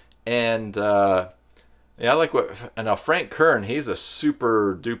that. And I like now Frank Kern, he's a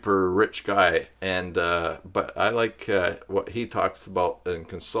super duper rich guy, and but I like what he talks about in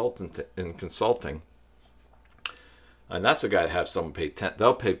consulting. And that's a guy that has someone pay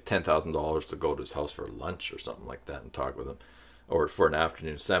they'll pay $10,000 to go to his house for lunch or something like that and talk with him, or for an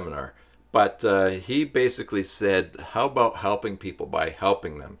afternoon seminar. But he basically said, how about helping people by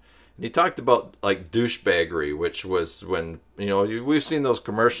helping them? And he talked about like douchebaggery, which was when, we've seen those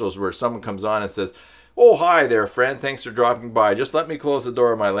commercials where someone comes on and says, oh, hi there, friend. Thanks for dropping by. Just let me close the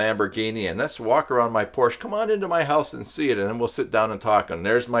door of my Lamborghini and let's walk around my Porsche. Come on into my house and see it, and then we'll sit down and talk. And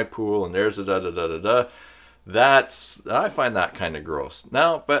there's my pool, and there's a da-da-da-da-da. I find that kind of gross.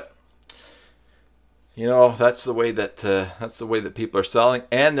 Now, but you know, that's the way that people are selling,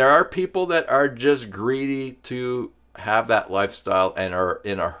 and there are people that are just greedy to have that lifestyle and are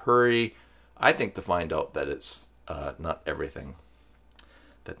in a hurry, I think, to find out that it's not everything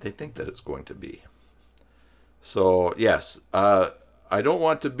that they think that it's going to be. So yes, I don't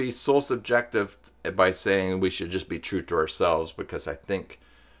want to be so subjective by saying we should just be true to ourselves, because I think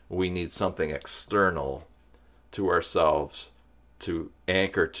we need something external to ourselves to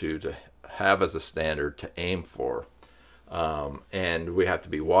anchor to have as a standard to aim for, and we have to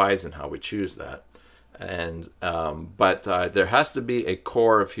be wise in how we choose that. And but there has to be a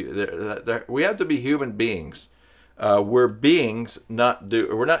core of we have to be human beings. We're beings,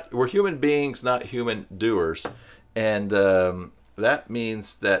 we're human beings, not human doers. And that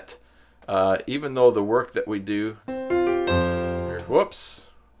means that even though the work that we do, whoops,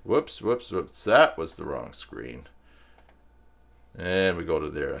 that was the wrong screen. And we go to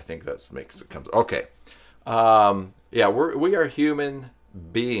there. I think that makes it come. Okay. Yeah, we are human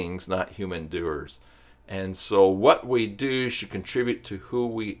beings, not human doers. And so what we do should contribute to who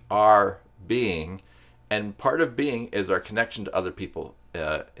we are being. And part of being is our connection to other people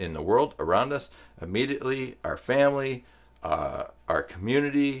in the world around us, immediately, our family, our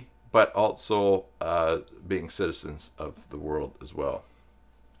community, but also being citizens of the world as well.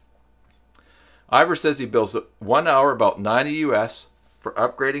 Ivor says he bills 1 hour about 90 US for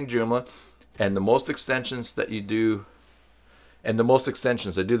upgrading Joomla, and the most extensions that you do, I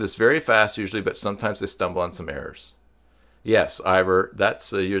do this very fast usually, but sometimes they stumble on some errors. Yes, Ivor,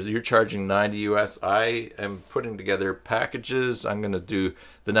 that's you're charging 90 US. I am putting together packages. I'm going to do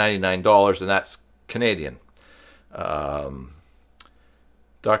the $99, and that's Canadian.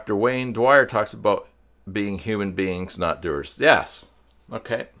 Dr. Wayne Dwyer talks about being human beings, not doers. Yes.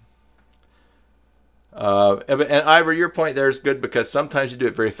 Okay. And Ivor, your point there is good, because sometimes you do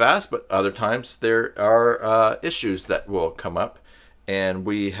it very fast, but other times there are issues that will come up, and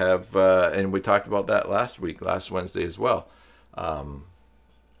we have and we talked about that last Wednesday as well,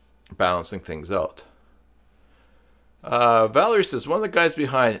 balancing things out. Valerie says one of the guys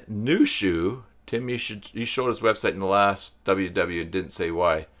behind New Shoe, Tim, you showed his website in the last WW and didn't say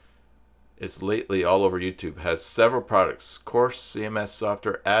why. It's lately all over YouTube. Has several products: course, CMS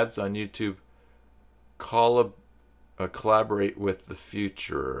software, ads on YouTube. Collaborate with the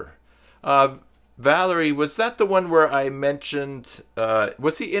future. Valerie, was that the one where I mentioned,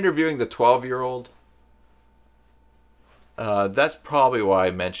 was he interviewing the 12-year-old? That's probably why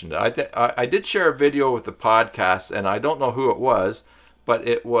I mentioned it. I did share a video with the podcast, and I don't know who it was, but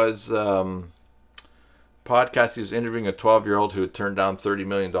it was podcast. He was interviewing a 12-year-old who had turned down $30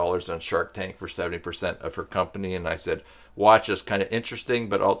 million on Shark Tank for 70% of her company, and I said, watch this, kind of interesting,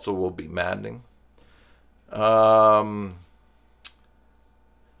 but also will be maddening. Well,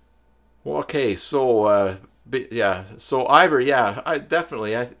 okay, so yeah, so Ivor, yeah, I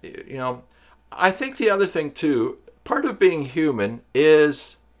think the other thing too, part of being human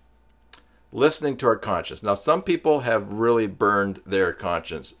is listening to our conscience. Now, some people have really burned their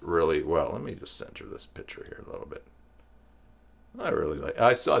conscience really well. Let me just center this picture here a little bit.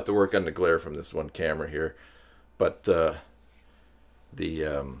 I still have to work on the glare from this one camera here, but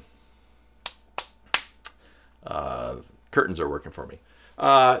curtains are working for me.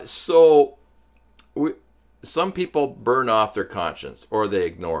 Some people burn off their conscience, or they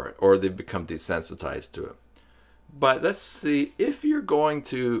ignore it, or they become desensitized to it. But let's see, if you're going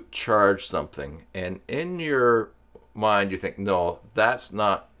to charge something and in your mind you think, no, that's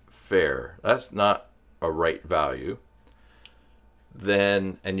not fair, that's not a right value,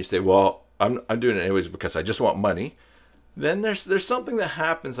 then, and you say, well, I'm doing it anyways because I just want money, then there's something that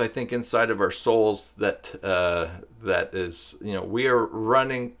happens, I think, inside of our souls that that is, we are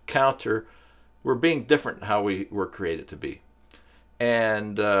running counter, we're being different how we were created to be.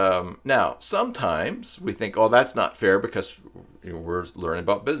 And now, sometimes we think, oh, that's not fair because we're learning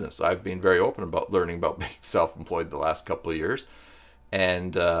about business. I've been very open about learning about being self-employed the last couple of years.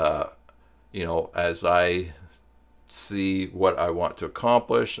 And, as I see what I want to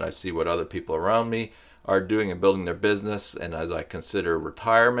accomplish, and I see what other people around me are doing and building their business, and as I consider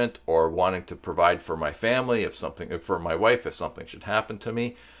retirement or wanting to provide for my family, for my wife, if something should happen to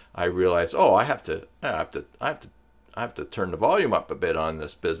me, I realize, oh, I have to turn the volume up a bit on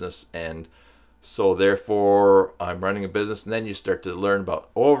this business, and so therefore I'm running a business. And then you start to learn about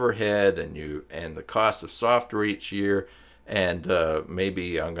overhead and the cost of software each year, and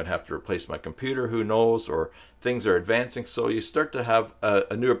maybe I'm going to have to replace my computer, who knows, or things are advancing. So you start to have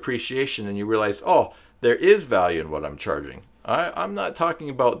a new appreciation, and you realize, oh, there is value in what I'm charging. I'm not talking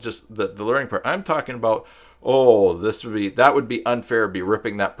about just the learning part. I'm talking about oh, that would be unfair, be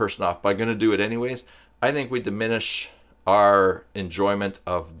ripping that person off, but I'm going to do it anyways. I think we diminish our enjoyment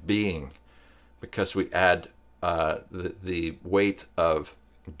of being because we add the weight of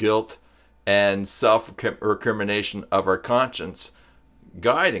guilt and self-recrimination of our conscience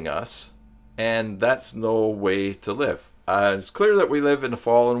guiding us, and that's no way to live. It's clear that we live in a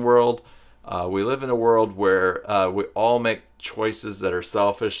fallen world. We live in a world where we all make choices that are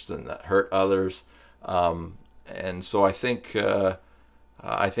selfish and that hurt others. And so I think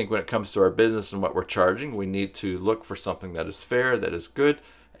when it comes to our business and what we're charging, we need to look for something that is fair, that is good,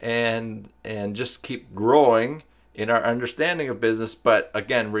 and just keep growing in our understanding of business. But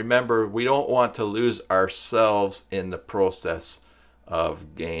again, remember, we don't want to lose ourselves in the process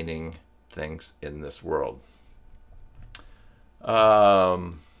of gaining things in this world.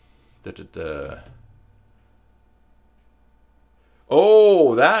 Oh,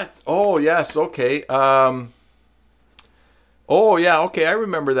 yes, okay. Oh, yeah, okay, I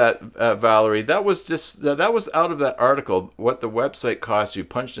remember that, Valerie. That was just, that was out of that article, what the website costs you,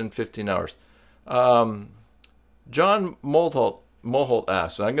 punched in 15 hours. John Moholt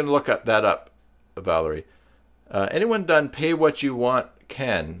asks, and I'm going to look that up, Valerie. Anyone done Pay What You Want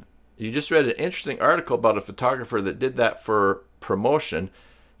Can? You just read an interesting article about a photographer that did that for promotion,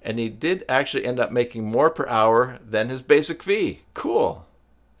 and he did actually end up making more per hour than his basic fee. Cool.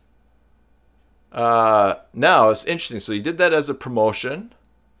 Now, it's interesting. So you did that as a promotion,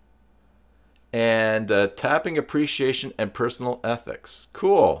 and tapping appreciation and personal ethics.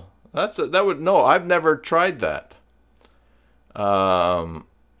 Cool. I've never tried that. Now,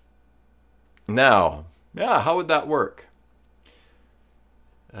 yeah, how would that work?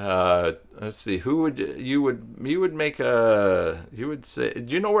 Let's see. You would say,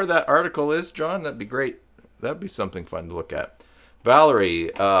 do you know where that article is, John? That'd be great. That'd be something fun to look at.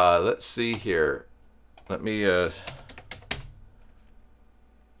 Valerie, let's see here. Let me all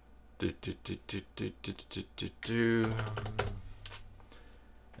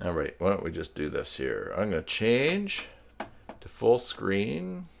right, why don't we just do this here? I'm going to change to full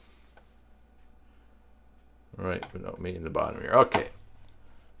screen. All right, but no, me in the bottom here. Okay,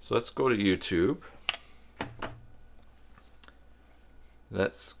 so let's go to YouTube.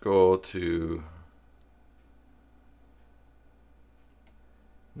 Let's go to...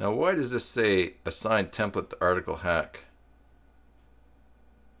 Now, why does this say assign template to article hack?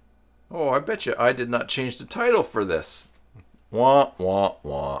 Oh, I bet you I did not change the title for this. Wah, wah,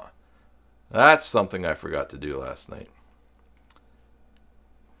 wah. That's something I forgot to do last night.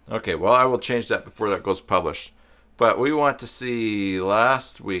 Okay, well, I will change that before that goes published. But we want to see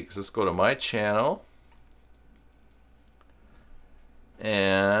last week's. Let's go to my channel.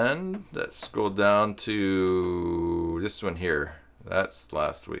 And let's go down to this one here. That's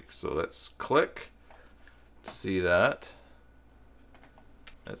last week. So let's click to see that.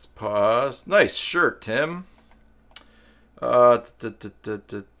 Let's pause. Nice shirt, Tim. Advanced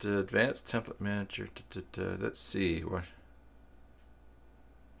template manager. Let's see what.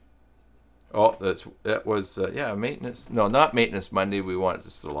 Oh, that was yeah, maintenance. No, not maintenance Monday. We want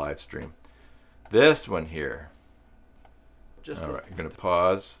just the live stream. This one here. All right, I'm gonna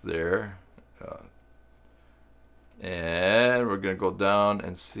pause there. And we're going to go down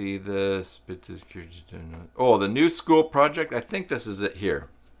and see this. Oh, the new school project. I think this is it here.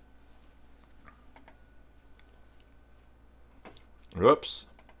 Whoops.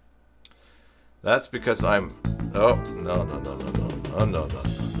 That's because I'm... Oh, no.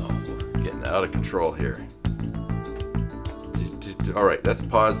 We're getting out of control here. All right, let's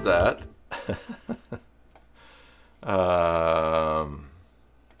pause that.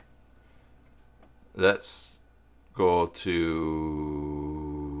 Let's go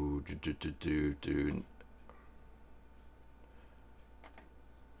to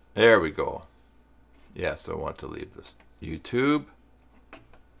there we go. Yes, I want to leave this YouTube.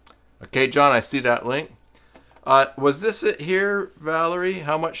 Okay, John, I see that link. Was this it here, Valerie?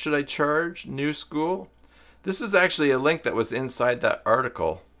 How much should I charge? New school? This is actually a link that was inside that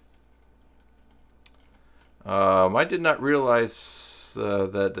article. I did not realize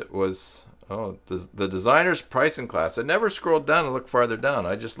that it was... Oh, the designer's pricing class. I never scrolled down and looked farther down.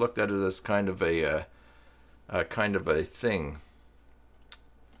 I just looked at it as kind of a thing.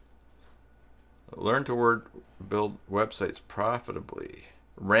 Learn to build websites profitably.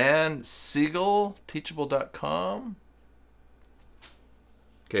 Rand Siegel, teachable.com.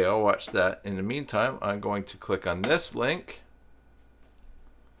 Okay, I'll watch that. In the meantime, I'm going to click on this link.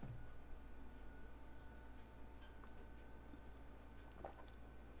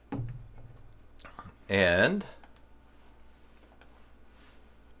 And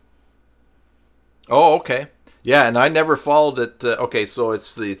Oh, okay. Yeah, and I never followed it. Okay, so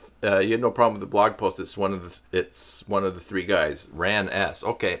it's the you had no problem with the blog post. It's one of the three guys, Ran S.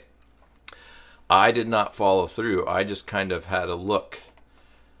 Okay, I did not follow through. I just kind of had a look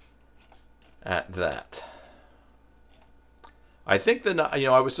at that. I think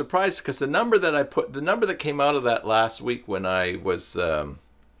I was surprised because the number that came out of that last week when I was oh,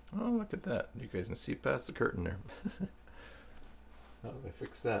 look at that. You guys can see past the curtain there. How do I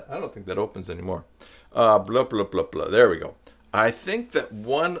fix that? I don't think that opens anymore. Blah, blah, blah, blah. There we go. I think that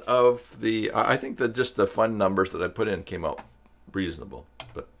I think that just the fun numbers that I put in came out reasonable.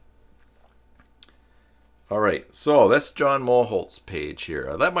 But all right, so that's John Mulholt's page here.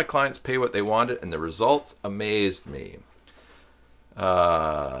 I let my clients pay what they wanted, and the results amazed me.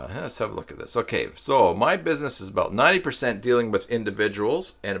 Let's have a look at this. Okay, so my business is about 90% dealing with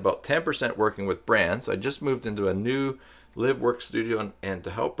individuals and about 10% working with brands. I just moved into a new live work studio, and to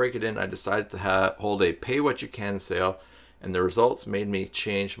help break it in, I decided to hold a pay what you can sale, and the results made me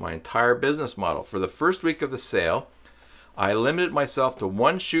change my entire business model. For the first week of the sale, I limited myself to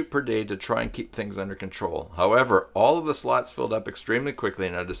 1 shoot per day to try and keep things under control. However, all of the slots filled up extremely quickly,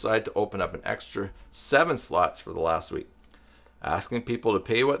 and I decided to open up an extra 7 slots for the last week. Asking people to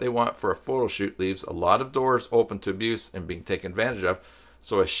pay what they want for a photo shoot leaves a lot of doors open to abuse and being taken advantage of,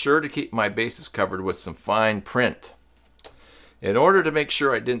 so I was sure to keep my bases covered with some fine print. In order to make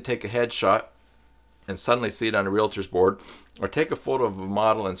sure I didn't take a headshot and suddenly see it on a realtor's board, or take a photo of a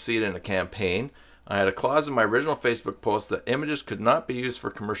model and see it in a campaign, I had a clause in my original Facebook post that images could not be used for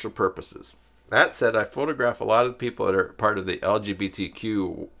commercial purposes. That said, I photograph a lot of the people that are part of the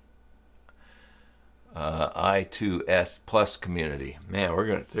LGBTQ I2S plus community. Man,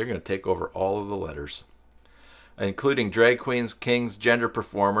 they're gonna take over all of the letters, including drag queens, kings, gender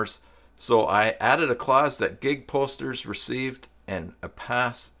performers. So I added a clause that gig posters received and a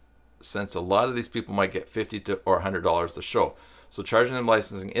pass, since a lot of these people might get $50 or $100 a show. So charging them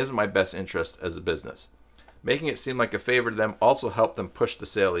licensing isn't my best interest as a business. Making it seem like a favor to them also helped them push the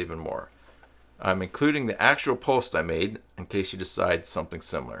sale even more. I'm including the actual post I made in case you decide something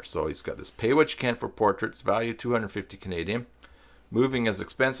similar. So he's got this: pay what you can for portraits, value 250 Canadian. Moving is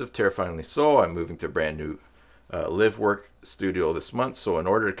expensive, terrifyingly so. I'm moving to a brand new live work studio this month, so in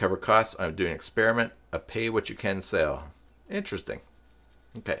order to cover costs, I'm doing an experiment, a pay what you can sale. Interesting.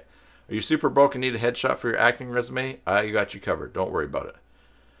 Okay. Are you super broke and need a headshot for your acting resume? I got you covered. Don't worry about it.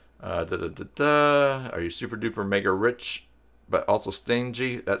 Are you super duper mega rich but also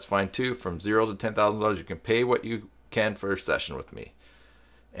stingy? That's fine too. From $0 to $10,000, you can pay what you can for a session with me.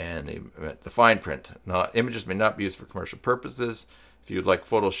 And the fine print. Now, images may not be used for commercial purposes. If you'd like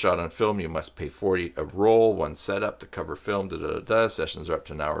photos shot on film, you must pay $40 a roll, 1 setup to cover film. Sessions are up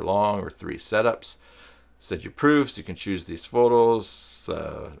to an hour long or 3 setups. Send you proofs. You can choose these photos.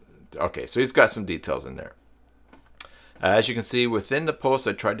 Okay, so he's got some details in there. As you can see within the post,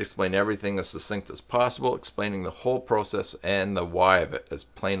 I tried to explain everything as succinct as possible, explaining the whole process and the why of it as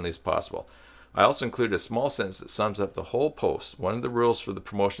plainly as possible. I also included a small sentence that sums up the whole post. One of the rules for the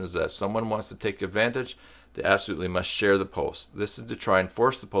promotion is that if someone wants to take advantage, they absolutely must share the post. This is to try and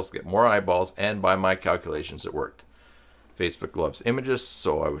force the post to get more eyeballs, and by my calculations, it worked. Facebook loves images,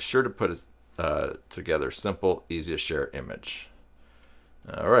 so I was sure to put together a simple, easy to share image.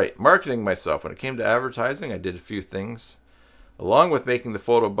 All right, marketing myself. When it came to advertising, I did a few things. Along with making the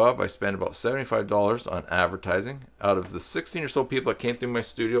photo above, I spent about $75 on advertising. Out of the 16 or so people that came through my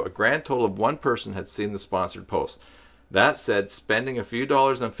studio, a grand total of 1 person had seen the sponsored post. That said, spending a few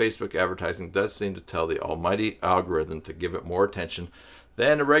dollars on Facebook advertising does seem to tell the almighty algorithm to give it more attention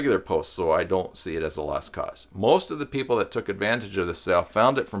than a regular post, so I don't see it as a lost cause. Most of the people that took advantage of the sale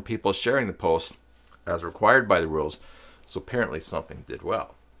found it from people sharing the post as required by the rules, so apparently something did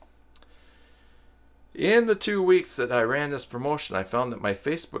well. In the 2 weeks that I ran this promotion, I found that my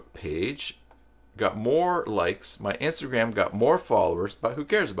Facebook page got more likes, my Instagram got more followers, but who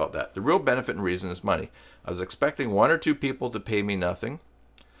cares about that? The real benefit and reason is money. I was expecting 1 or 2 people to pay me nothing,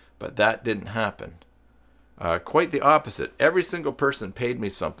 but that didn't happen. Quite the opposite. Every single person paid me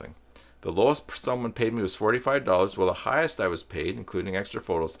something. The lowest someone paid me was $45, while the highest I was paid, including extra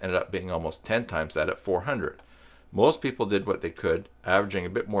photos, ended up being almost 10 times that at $400. Most people did what they could, averaging a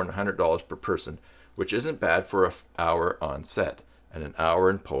bit more than $100 per person, which isn't bad for an hour on set and an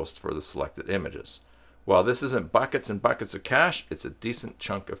hour in post for the selected images. While this isn't buckets and buckets of cash, it's a decent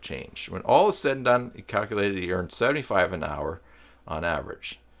chunk of change. When all is said and done, he calculated he earned $75 an hour on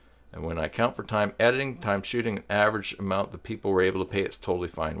average. And when I count for time editing, time shooting, an average amount the people were able to pay, it's totally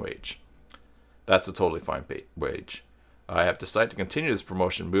fine wage. That's a totally fine wage. I have decided to continue this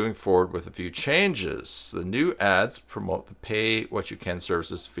promotion moving forward with a few changes. The new ads promote the pay what you can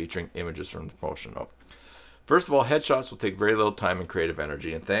services featuring images from the promotion. First of all, headshots will take very little time and creative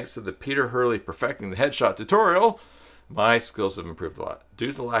energy, and thanks to the Peter Hurley perfecting the headshot tutorial, my skills have improved a lot. Due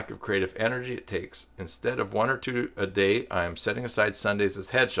to the lack of creative energy it takes, instead of 1 or 2 a day, I am setting aside Sundays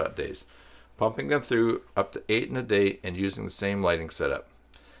as headshot days, pumping them through up to 8 in a day and using the same lighting setup.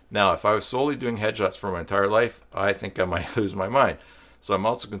 Now, if I was solely doing headshots for my entire life, I think I might lose my mind. So I'm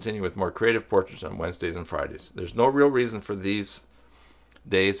also continuing with more creative portraits on Wednesdays and Fridays. There's no real reason for these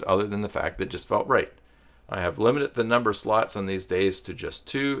days other than the fact that it just felt right. I have limited the number of slots on these days to just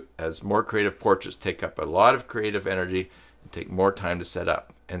 2, as more creative portraits take up a lot of creative energy and take more time to set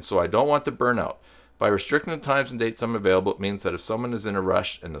up. And so I don't want to burn out. By restricting the times and dates I'm available, it means that if someone is in a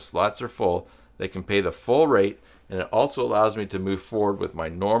rush and the slots are full, they can pay the full rate, and it also allows me to move forward with my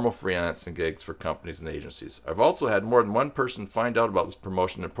normal freelancing gigs for companies and agencies. I've also had more than one person find out about this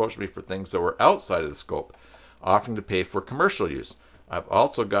promotion and approach me for things that were outside of the scope, offering to pay for commercial use. I've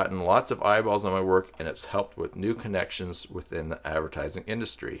also gotten lots of eyeballs on my work, and it's helped with new connections within the advertising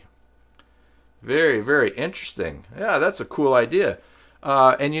industry. Very, very interesting. Yeah, that's a cool idea.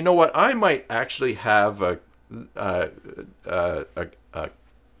 And you know what? I might actually have a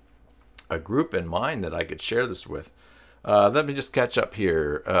group in mind that I could share this with. Let me just catch up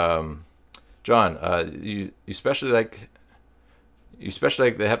here. John, you especially like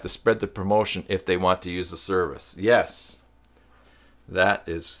they have to spread the promotion if they want to use the service. Yes.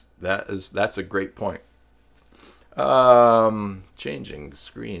 That's a great point. Changing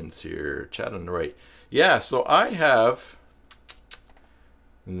screens here. Chat on the right. Yeah, so I have,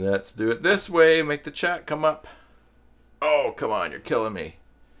 let's do it this way. Make the chat come up. Oh, come on, you're killing me.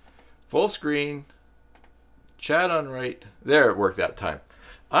 Full screen. Chat on right. There, it worked that time.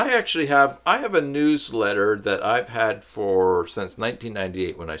 I have a newsletter that I've had since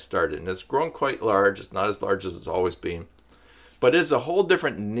 1998 when I started, and it's grown quite large. It's not as large as it's always been, but it's a whole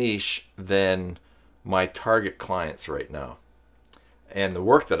different niche than my target clients right now, and the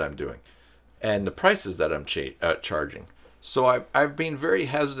work that I'm doing, and the prices that I'm charging. So I've been very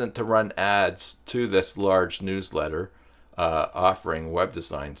hesitant to run ads to this large newsletter offering web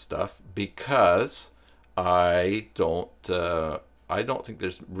design stuff, because I don't think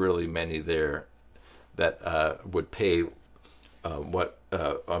there's really many there that would pay what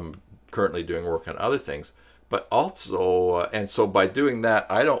I'm currently doing work on other things. But also, and so by doing that,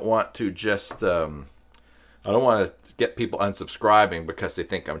 I don't want to just, I don't want to get people unsubscribing because they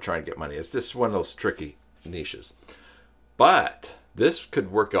think I'm trying to get money. It's just one of those tricky niches. But this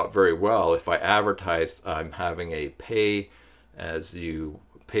could work out very well if I advertise I'm having a pay as you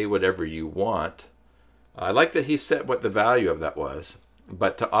pay whatever you want. I like that he said what the value of that was.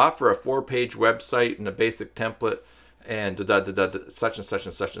 But to offer a 4-page website and a basic template and such and such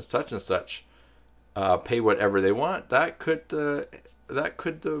and such and such and such, pay whatever they want, that could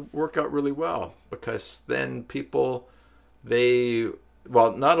work out really well, because then people,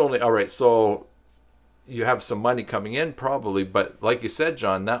 not only, all right, so you have some money coming in probably, but like you said,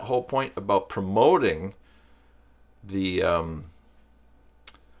 John, that whole point about promoting the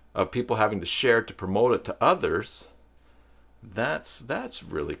people having to share to promote it to others, that's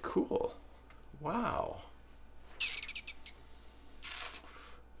really cool. Wow.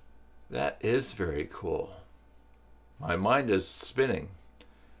 That is very cool. My mind is spinning,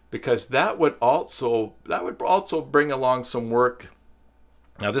 because that would also bring along some work.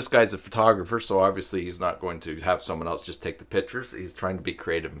 Now, this guy's a photographer, so obviously he's not going to have someone else just take the pictures. He's trying to be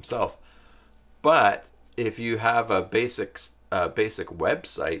creative himself. But if you have a basic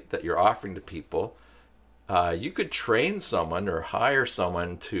website that you're offering to people, you could train someone or hire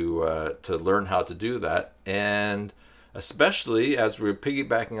someone to learn how to do that. And especially as we're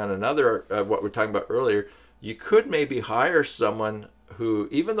piggybacking on another, what we're talking about earlier, you could maybe hire someone who,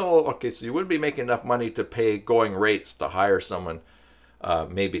 even though, okay, so you wouldn't be making enough money to pay going rates to hire someone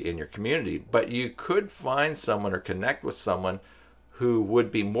maybe in your community, but you could find someone or connect with someone who would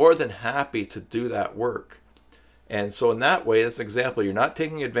be more than happy to do that work. And so in that way, this example, you're not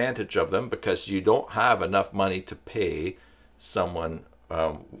taking advantage of them because you don't have enough money to pay someone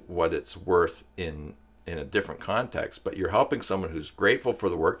what it's worth in a different context, but you're helping someone who's grateful for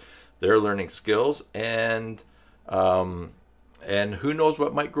the work. They're learning skills, and who knows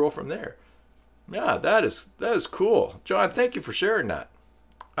what might grow from there. Yeah, that is cool. John, thank you for sharing that.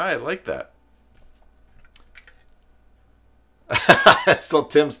 I like that. So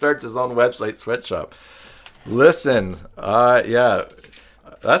Tim starts his own website, Sweatshop. Listen, yeah,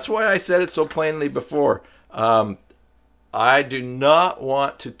 that's why I said it so plainly before. I do not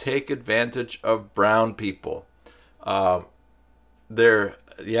want to take advantage of brown people. There,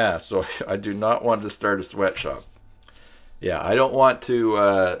 yeah. So I do not want to start a sweatshop. Yeah, I don't want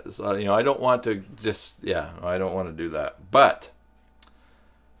to. So, you know, I don't want to just. Yeah, I don't want to do that. But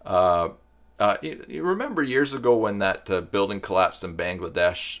you remember years ago when that building collapsed in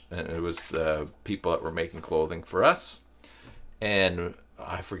Bangladesh, and it was people that were making clothing for us, and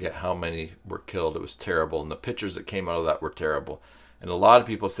I forget how many were killed. It was terrible, and the pictures that came out of that were terrible. And a lot of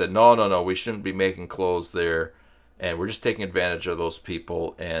people said, no, no, no, we shouldn't be making clothes there, and we're just taking advantage of those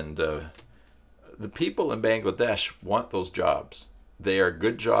people. And the people in Bangladesh want those jobs. They are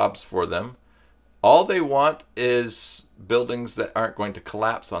good jobs for them. All they want is buildings that aren't going to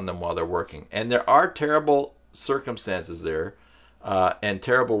collapse on them while they're working. And there are terrible circumstances there and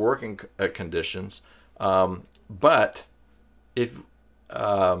terrible working conditions. But if,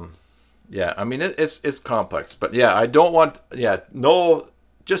 yeah, I mean, it's complex. But yeah, I don't want, yeah, no,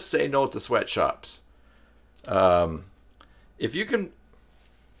 just say no to sweatshops. If you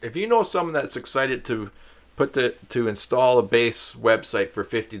know someone that's excited to to install a base website for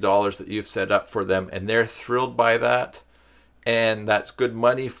 $50 that you've set up for them, and they're thrilled by that, and that's good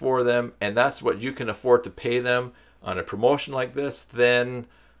money for them, and that's what you can afford to pay them on a promotion like this, then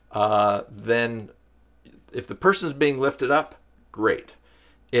if the person is being lifted up, great.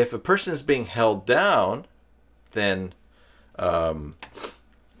 If a person is being held down, then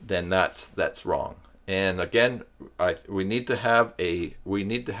that's wrong. And again, we need to have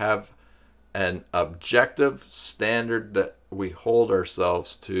an objective standard that we hold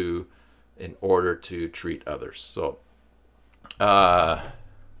ourselves to in order to treat others. So,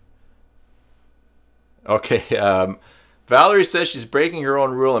 okay. Valerie says she's breaking her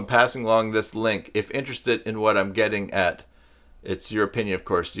own rule and passing along this link. If interested in what I'm getting at, it's your opinion, of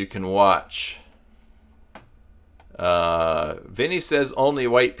course. You can watch. Vinny says only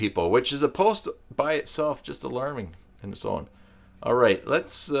white people, which is a post by itself just alarming in its own. All right,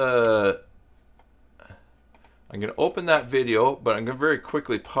 let's. I'm going to open that video, but I'm going to very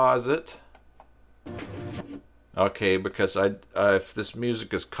quickly pause it. Okay, because if this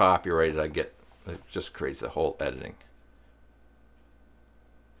music is copyrighted, it just creates a whole editing.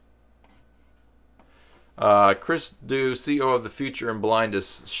 Chris Du, CEO of the Future and Blind,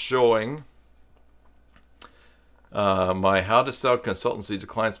 is showing my how to sell consultancy to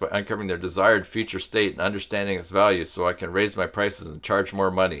clients by uncovering their desired future state and understanding its value so I can raise my prices and charge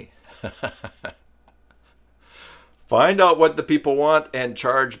more money. Find out what the people want and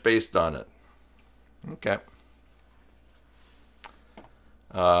charge based on it. Okay.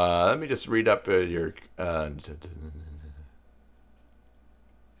 Let me just read up your...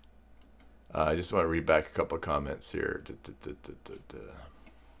 I just want to read back a couple of comments here.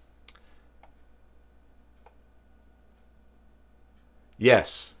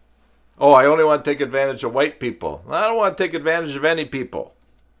 Yes. Oh, I only want to take advantage of white people. I don't want to take advantage of any people.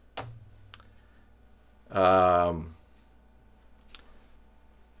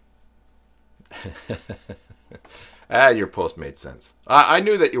 Your post made sense. I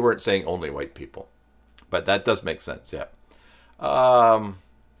knew that you weren't saying only white people, but that does make sense, yeah.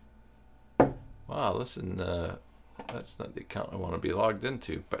 Wow, listen, that's not the account I want to be logged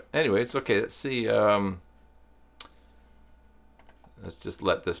into, but anyways, okay, let's see. Let's just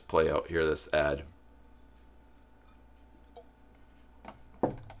let this play out here, this ad.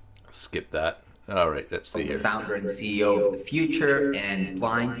 Skip that. All right, let's see here. Founder and CEO of the Future and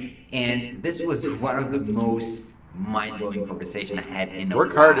Blind, and this was one of the most mind-blowing conversations I had in a while.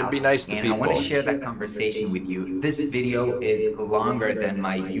 Work hard and be nice to people. I want to share that conversation with you. This video is longer than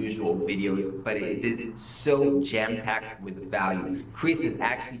my usual videos, but it is so jam-packed with value. Chris is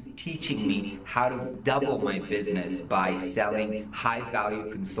actually teaching me how to double my business by selling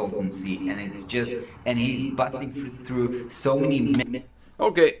high-value consultancy, and it's just, and he's busting through so many.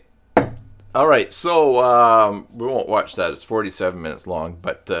 Okay. All right, so we won't watch that. It's 47 minutes long,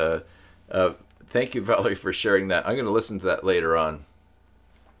 but thank you, Valerie, for sharing that. I'm going to listen to that later on.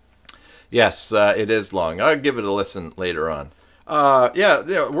 Yes, it is long. I'll give it a listen later on.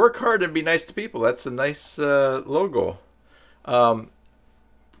 Yeah, work hard and be nice to people. That's a nice logo.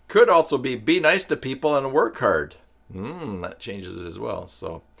 Could also be nice to people and work hard. That changes it as well.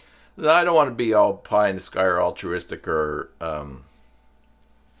 So I don't want to be all pie in the sky or altruistic or...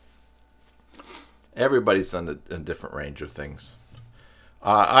 everybody's on a different range of things.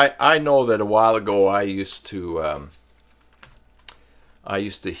 I know that a while ago I used to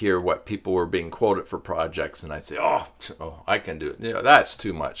hear what people were being quoted for projects, and I'd say, oh, I can do it. You know, that's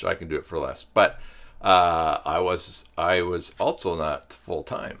too much. I can do it for less. But I was also not full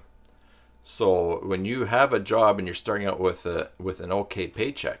time. So when you have a job and you're starting out with an okay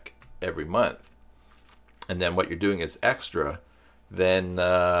paycheck every month, and then what you're doing is extra, then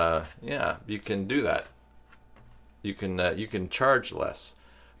yeah, you can do that. You can charge less.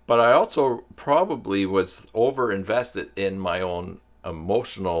 But I also probably was over invested in my own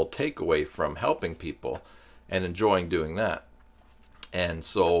emotional takeaway from helping people and enjoying doing that. And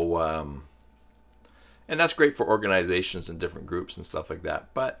so and that's great for organizations and different groups and stuff like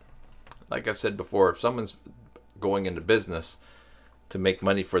that. But like I've said before, if someone's going into business to make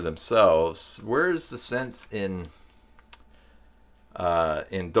money for themselves, where's the sense in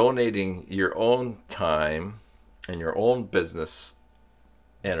donating your own time and your own business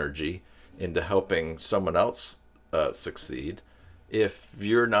energy into helping someone else succeed if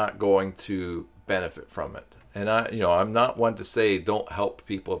you're not going to benefit from it? And I'm not one to say don't help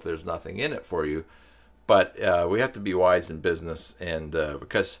people if there's nothing in it for you, but we have to be wise in business, and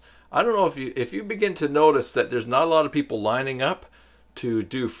because I don't know if you begin to notice that there's not a lot of people lining up to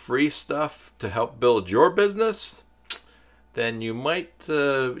do free stuff to help build your business, then you might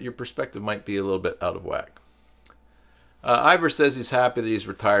your perspective might be a little bit out of whack. Ivor says he's happy that he's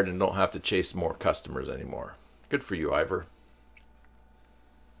retired and don't have to chase more customers anymore. Good for you, Ivor.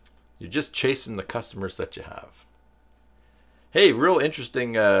 You're just chasing the customers that you have. Hey, real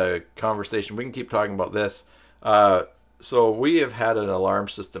interesting conversation. We can keep talking about this. So we have had an alarm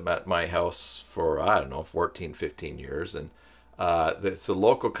system at my house for, I don't know, 14, 15 years. And it's a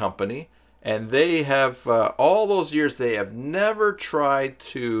local company. And they have, all those years, they have never tried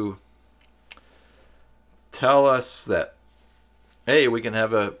to tell us that, hey, we can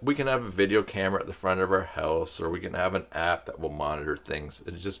have a video camera at the front of our house, or we can have an app that will monitor things.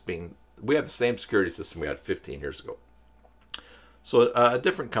 It's just been, we have the same security system we had 15 years ago. So a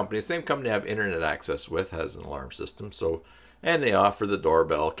different company, same company I have internet access with, has an alarm system. So, and they offer the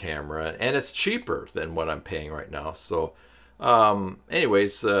doorbell camera, and it's cheaper than what I'm paying right now. So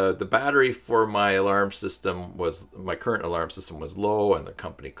anyways, the battery for my alarm system my current alarm system was low, and the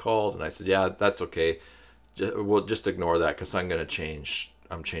company called, and I said, yeah, that's okay. We'll just ignore that because I'm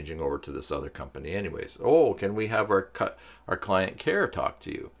changing over to this other company anyways. Oh, can we have our client care talk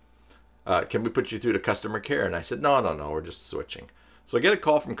to you? Can we put you through to customer care? And I said, no, we're just switching. So I get a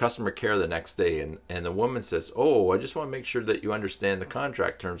call from customer care the next day, and the woman says, oh, I just want to make sure that you understand the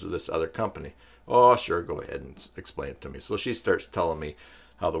contract terms of this other company. Oh, sure, go ahead and explain it to me. So she starts telling me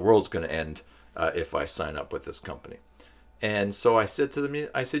how the world's going to end if I sign up with this company. And so I said to them,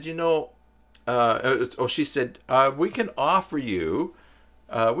 I said, she said, we can offer you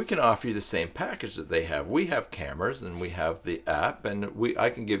the same package that they have. We have cameras and we have the app, and I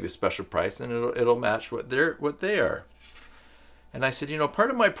can give you a special price, and it'll match what they are. And I said, part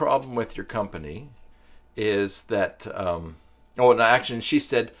of my problem with your company is that she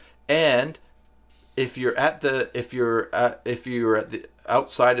said, and if you're at the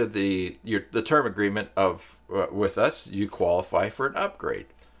outside of the term agreement with us, you qualify for an upgrade.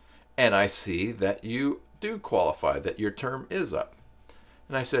 And I see that you do qualify, that your term is up.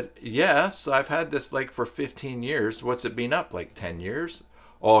 And I said, yes, I've had this for 15 years. What's it been up, 10 years?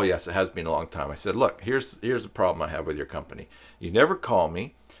 Oh, yes, it has been a long time. I said, look, here's the problem I have with your company. You never call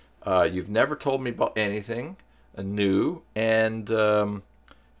me. You've never told me about anything new. And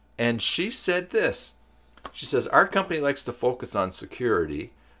she said this. She says, our company likes to focus on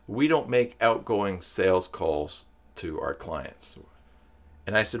security. We don't make outgoing sales calls to our clients.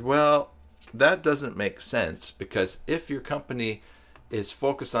 And I said, well, that doesn't make sense, because if your company is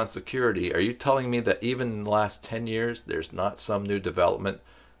focused on security, are you telling me that even in the last 10 years, there's not some new development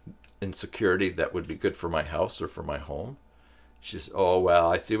in security that would be good for my house or for my home? She says, oh, well,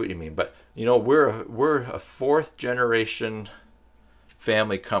 I see what you mean. But, we're a fourth generation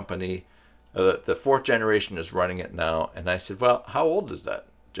family company. The fourth generation is running it now. And I said, well, how old is that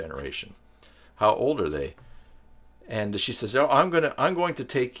generation? How old are they? And she says, oh, I'm going to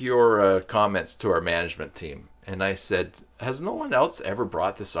take your comments to our management team. And I said, has no one else ever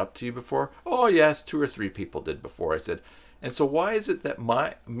brought this up to you before? Oh, yes, 2 or 3 people did before. I said, and so why is it that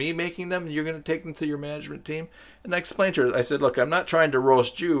me making them, you're going to take them to your management team? And I explained to her, I said, look, I'm not trying to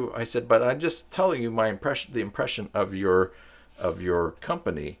roast you. I said, but I'm just telling you the impression of your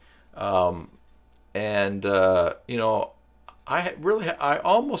company. I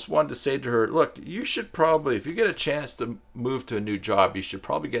almost wanted to say to her, look, you should probably, if you get a chance to move to a new job, you should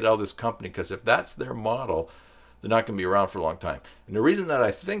probably get out of this company, because if that's their model, they're not going to be around for a long time. And the reason that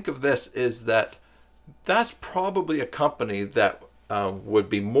I think of this is that that's probably a company that would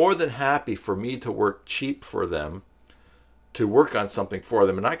be more than happy for me to work cheap for them, to work on something for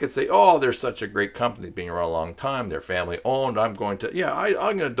them. And I could say, oh, they're such a great company, being around a long time, they're family owned. I'm going to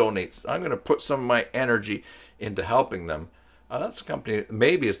donate. I'm going to put some of my energy into helping them. That's a company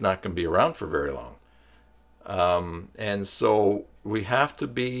maybe is not going to be around for very long. And so we have to,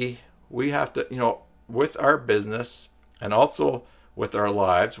 you know, with our business and also with our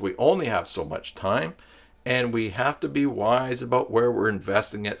lives, we only have so much time, and we have to be wise about where we're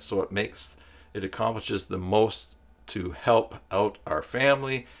investing it so it accomplishes the most to help out our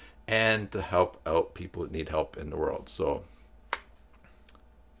family and to help out people that need help in the world. So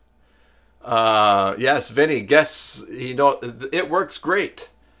yes, Vinny, guess, you know, it works great.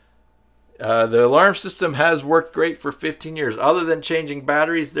 The alarm system has worked great for 15 years. Other than changing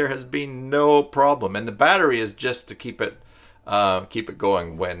batteries, there has been no problem. And the battery is just to keep it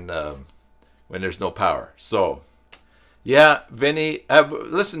going when there's no power. So, yeah, Vinny.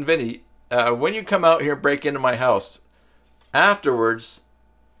 Listen, Vinny. When you come out here and break into my house, afterwards,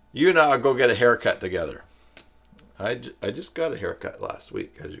 you and I'll go get a haircut together. I just got a haircut last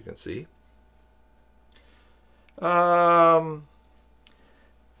week, as you can see.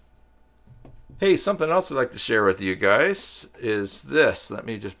 Hey, something else I'd like to share with you guys is this. Let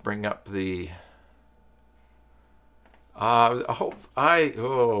me just bring up the... will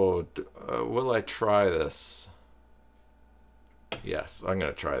I try this? Yes, I'm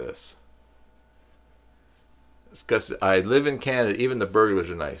going to try this. It's because I live in Canada. Even the burglars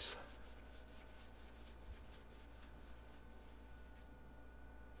are nice.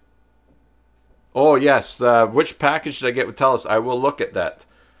 Oh, yes. Which package did I get with TELUS? I will look at that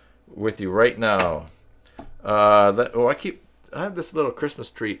with you right now. I have this little Christmas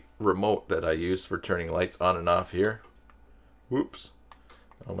tree remote that I use for turning lights on and off here. Whoops.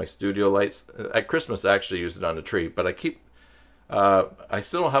 Oh, my studio lights. At Christmas, I actually use it on the tree, but I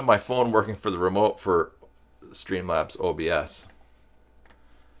still don't have my phone working for the remote for Streamlabs OBS.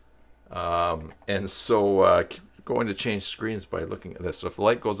 And so going to change screens by looking at this. So if the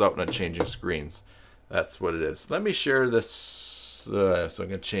light goes out when I'm changing screens, that's what it is. Let me share this. So I'm going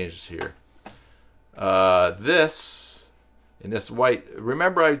to change this here. This, in this white,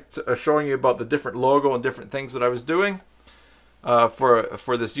 remember I was showing you about the different logo and different things that I was doing for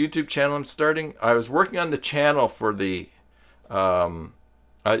this YouTube channel I'm starting. I was working on the channel for the,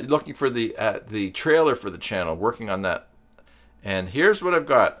 looking for the trailer for the channel, working on that. And here's what I've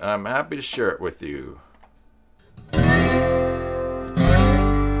got. I'm happy to share it with you.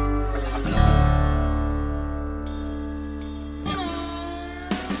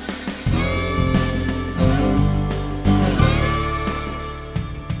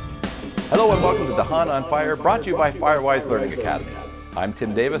 Hello and welcome to Dahan on Fire, brought to you by Firewise Learning Academy. I'm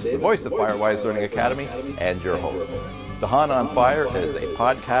Tim Davis, the voice of Firewise Learning Academy, and your host. Dahan on Fire is a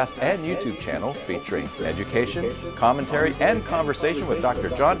podcast and YouTube channel featuring education, commentary, and conversation with Dr.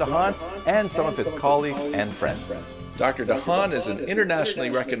 John Dahan and some of his colleagues and friends. Dr. Dahan is an internationally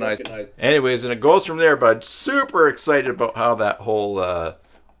recognized... Anyways, and it goes from there, but I'm super excited about how that whole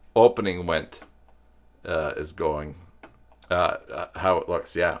opening went, is going, how it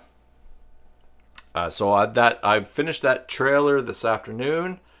looks, yeah. So I finished that trailer this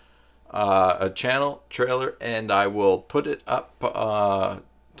afternoon, a channel trailer, and I will put it up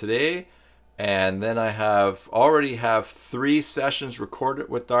today. And then I already have 3 sessions recorded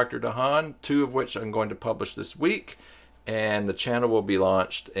with Dr. Dahan, 2 of which I'm going to publish this week, and the channel will be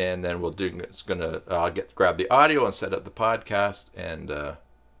launched. And then I'll grab the audio and set up the podcast. And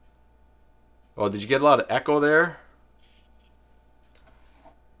oh, did you get a lot of echo there?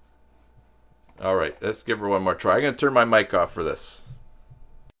 All right, let's give her one more try. I'm going to turn my mic off for this.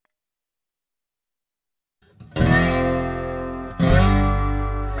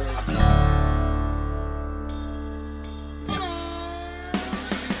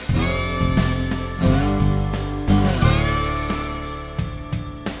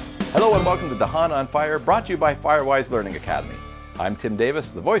 Hello and welcome to Dahan on Fire, brought to you by Firewise Learning Academy. I'm Tim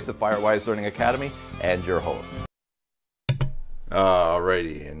Davis, the voice of Firewise Learning Academy, and your host.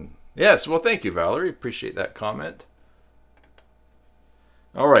 Alrighty, and yes, well, thank you, Valerie. Appreciate that comment.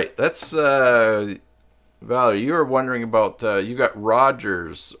 All right, let's, Valerie, you were wondering about, you got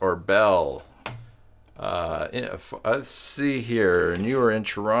Rogers or Bell. Let's see here, and you were in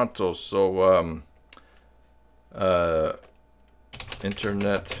Toronto, so,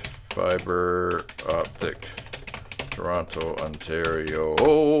 Internet Fiber Optic, Toronto, Ontario.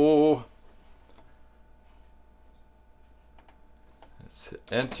 Oh! Hit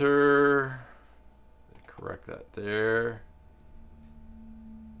enter. Correct that there.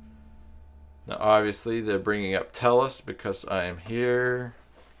 Now, obviously, they're bringing up TELUS because I am here.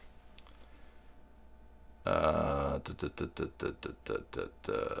 All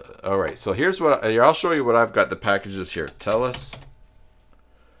right, so here's what I'll show you what I've got. The packages here: TELUS,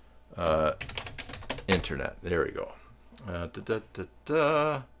 Internet. There we go.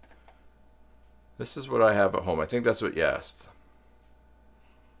 This is what I have at home. I think that's what you asked.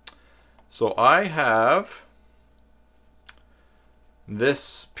 So I have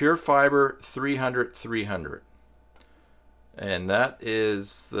this Pure Fiber 300/300. And that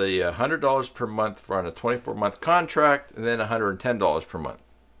is the $100 per month for on a 24-month contract, and then $110 per month.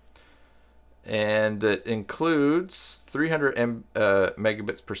 And it includes 300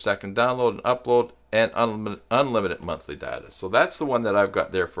 megabits per second download and upload, and unlimited monthly data. So that's the one that I've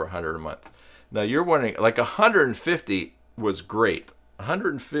got there for $100 a month. Now you're wondering, like 150 was great.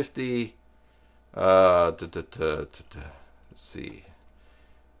 150. Let's see.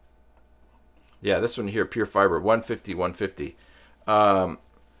 Yeah, this one here, Pure Fiber, 150, 150.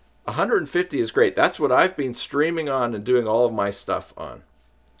 150 is great. That's what I've been streaming on and doing all of my stuff on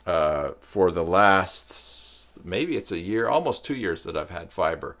for the last, maybe it's a year, almost 2 years that I've had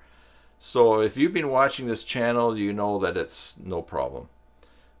fiber. So if you've been watching this channel, you know that it's no problem.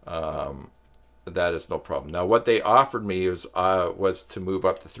 That is no problem. Now, what they offered me was to move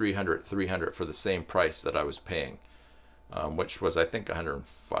up to 300 for the same price that I was paying. Which was, I think,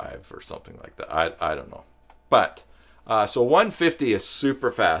 105 or something like that. I don't know. But, so 150 is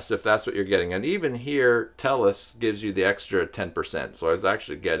super fast if that's what you're getting. And even here, TELUS gives you the extra 10%. So I was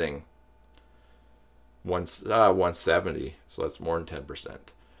actually getting 170. So that's more than 10%.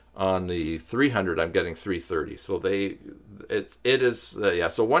 On the 300, I'm getting 330. So it is, yeah,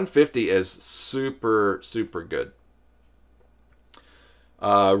 so 150 is super, super good.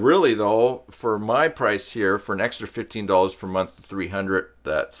 Really though, for my price here, for an extra $15 per month to 300,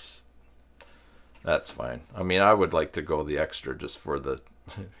 that's fine. I mean, I would like to go the extra just for the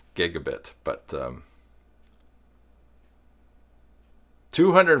gigabit, but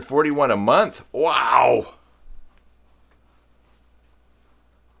 241 a month. Wow.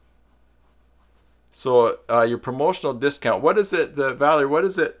 So your promotional discount, what is it, Valerie? What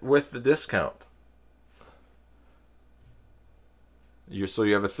is it with the discount? So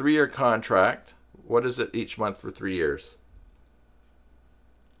you have a 3-year contract. What is it each month for 3 years?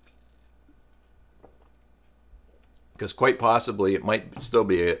 Because quite possibly it might still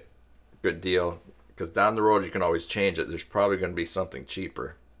be a good deal, because down the road you can always change it. There's probably going to be something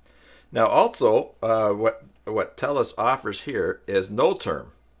cheaper. Now also, what TELUS offers here is no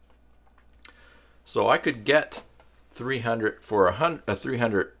term. So I could get 300 for a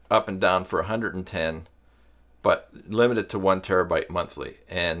 300 up and down for 110. But limited to 1 terabyte monthly.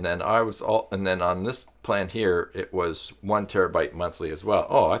 And then and then on this plan here, it was 1 terabyte monthly as well.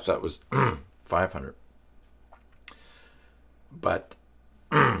 Oh, I thought it was 500. But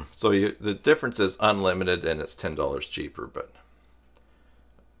so the difference is unlimited, and it's $10 cheaper. But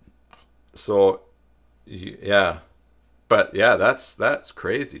so yeah, but yeah, that's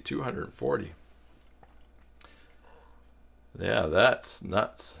crazy. 240. Yeah, that's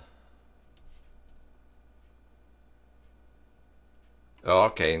nuts. Oh,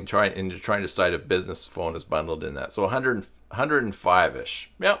 okay, and you're trying to decide if business phone is bundled in that. So 105-ish.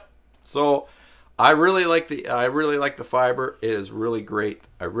 Yep. So I really like the fiber. It is really great.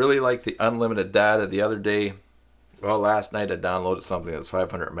 I really like the unlimited data. The other day, well, last night I downloaded something that was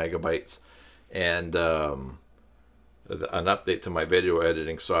 500 megabytes, and an update to my video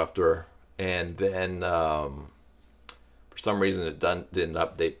editing software, and then for some reason it didn't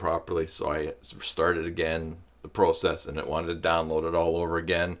update properly, so I started again the process, and it wanted to download it all over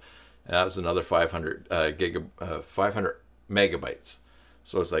again. And that was another 500 megabytes.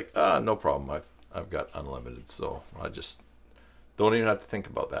 So it's like, no problem. I've got unlimited, so I just don't even have to think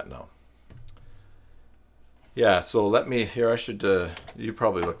about that now. Yeah, so let me here. I should. You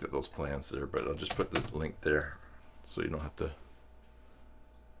probably looked at those plans there, but I'll just put the link there, so you don't have to.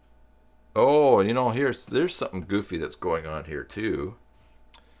 Oh, you know, there's something goofy that's going on here too.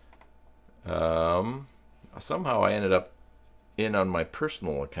 Somehow I ended up in on my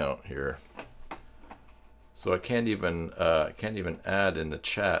personal account here, so I can't even add in the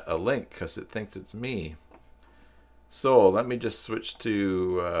chat a link because it thinks it's me. So let me just switch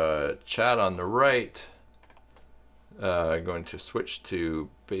to chat on the right. I'm going to switch to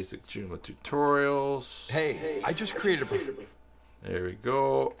basic Joomla tutorials. Hey, I just created a... There we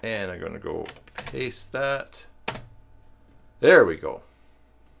go, and I'm going to go paste that. There we go.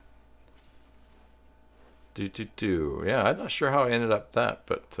 Yeah, I'm not sure how I ended up that,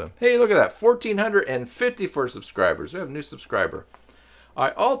 but hey, look at that, 1,454 subscribers. We have a new subscriber. I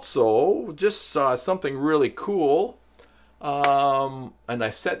also just saw something really cool, and I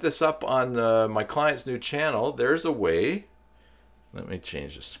set this up on my client's new channel. There's a way. Let me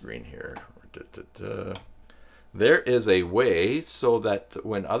change the screen here. There is a way so that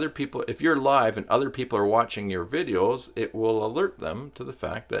when other people, if you're live and other people are watching your videos, it will alert them to the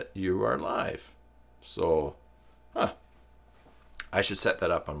fact that you are live. So, I should set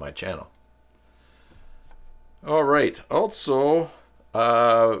that up on my channel. All right. Also,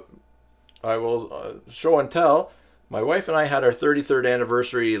 I will show and tell. My wife and I had our 33rd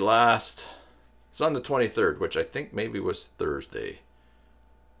anniversary it's on the 23rd, which I think maybe was Thursday.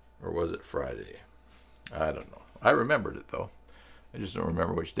 Or was it Friday? I don't know. I remembered it, though. I just don't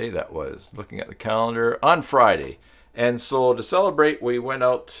remember which day that was. Looking at the calendar, on Friday. And so to celebrate, I went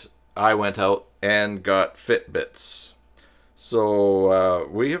out and got Fitbits. So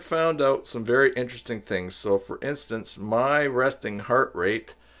we have found out some very interesting things. So for instance, my resting heart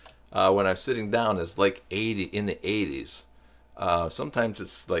rate when I'm sitting down is like 80, in the 80s. Sometimes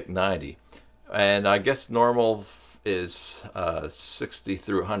it's like 90. And I guess normal is 60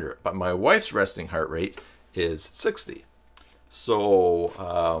 through 100, but my wife's resting heart rate is 60.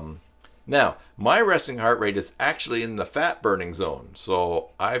 So now my resting heart rate is actually in the fat burning zone. So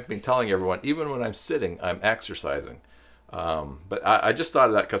I've been telling everyone, even when I'm sitting, I'm exercising. But I just thought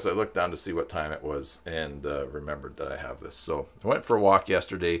of that because I looked down to see what time it was and remembered that I have this. So I went for a walk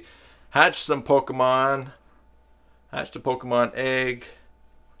yesterday, hatched a Pokemon egg,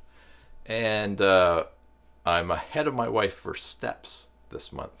 and I'm ahead of my wife for steps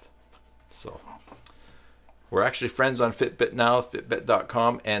this month. So we're actually friends on Fitbit now,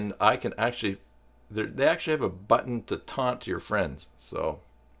 Fitbit.com, and I can actually, they actually have a button to taunt your friends. So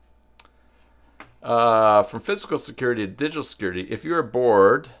from physical security to digital security, if you're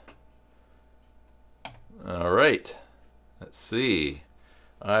bored, all right, let's see.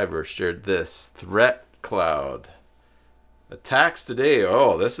 Ivor shared this threat cloud. Attacks today.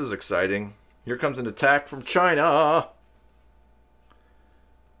 Oh, this is exciting. Here comes an attack from China.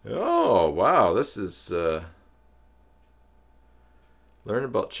 Oh, wow. This is learn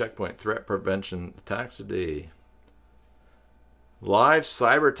about checkpoint threat prevention attacks today. Live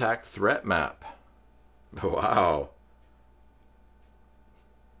cyber attack threat map. Wow.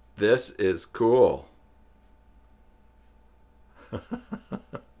 This is cool.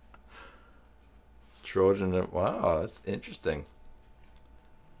 Trojan, wow, that's interesting.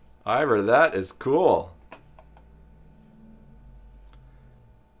 Ivor, that is cool.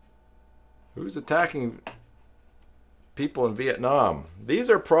 Who's attacking people in Vietnam? These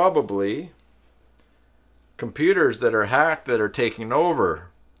are probably computers that are hacked that are taking over.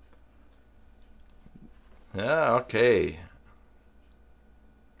 Yeah, okay.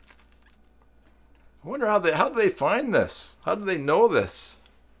 I wonder how do they find this? How do they know this?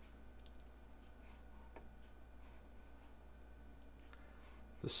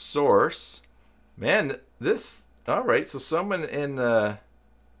 The source. Man, this, all right, so someone in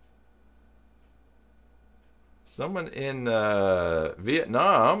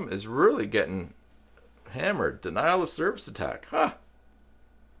Vietnam is really getting hammered. Denial of service attack. Huh.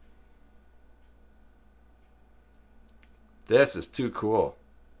 This is too cool.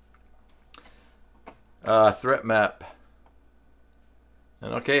 Threat map.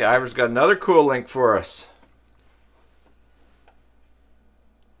 And okay, Ivor's got another cool link for us.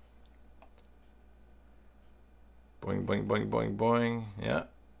 Boing, boing, boing, boing, boing. Yeah,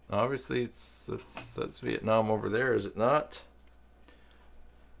 obviously that's Vietnam over there, is it not?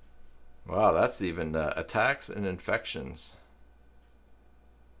 Wow, that's even attacks and infections.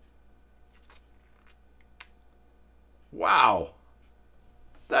 Wow,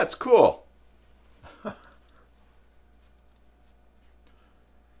 that's cool.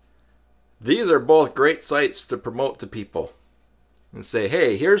 These are both great sites to promote to people and say,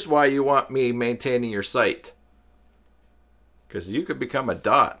 hey, here's why you want me maintaining your site. Because you could become a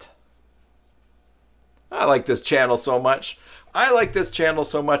dot. I like this channel so much. I like this channel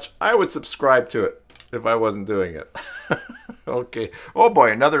so much, I would subscribe to it if I wasn't doing it. Okay. Oh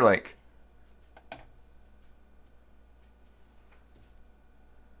boy, another link.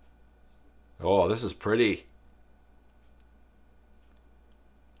 Oh, this is pretty.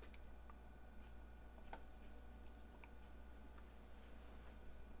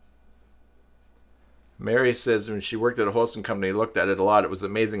 Mary says when she worked at a hosting company, looked at it a lot, it was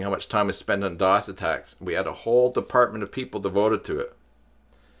amazing how much time was spent on DOS attacks. We had a whole department of people devoted to it.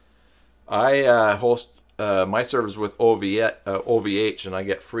 I host my servers with OVH, and I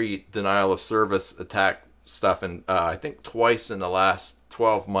get free denial of service attack stuff. And I think twice in the last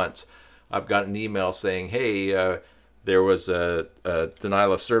 12 months, I've got an email saying, hey, there was a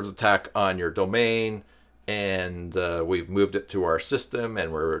denial of service attack on your domain, and we've moved it to our system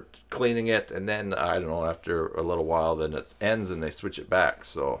and we're cleaning it, and then I don't know, after a little while then it ends and they switch it back.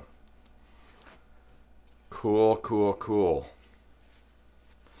 So cool, cool, cool.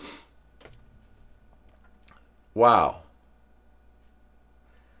 Wow,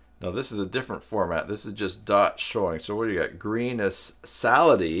 Now this is a different format. This is just dots showing. So what do you got? Green is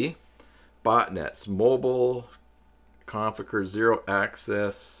Salady, botnets, mobile, Configure, zero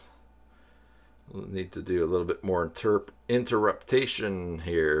access. We'll need to do a little bit more interruptation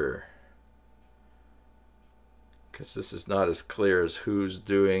here, because this is not as clear as who's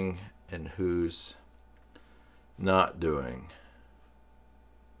doing and who's not doing.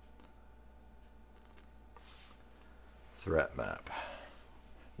 Threat map.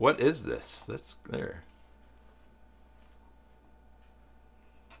 What is this? That's there.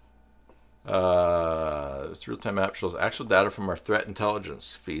 This real-time app shows actual data from our threat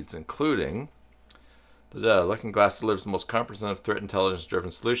intelligence feeds, including the Looking Glass delivers the most comprehensive threat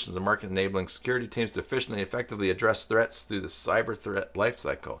intelligence-driven solutions and market enabling security teams to efficiently and effectively address threats through the cyber threat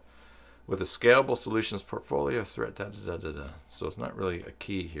lifecycle with a scalable solutions portfolio. Threat So it's not really a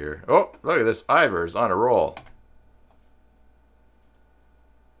key here. Oh, look at this! Ivor is on a roll.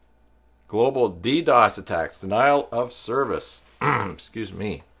 Global DDoS attacks, denial of service. Excuse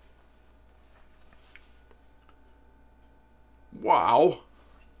me. Wow.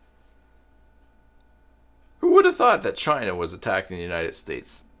 Who would have thought that China was attacking the United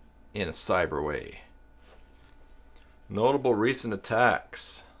States in a cyber way? Notable recent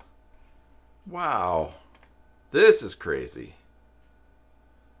attacks. Wow. This is crazy.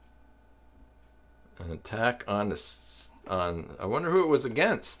 An attack on the I wonder who it was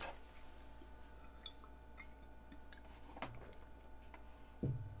against.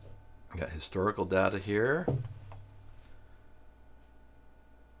 Got historical data here.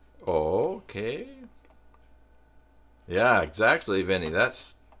 Okay. Yeah, exactly, Vinny.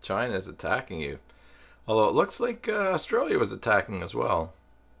 That's China's attacking you. Although it looks like Australia was attacking as well.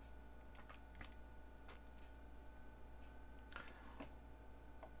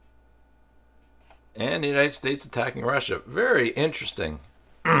 And the United States attacking Russia. Very interesting.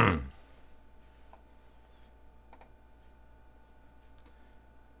 All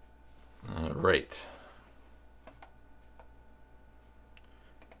right.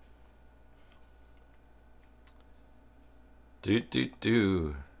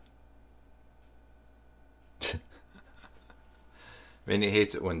 Do. Vinny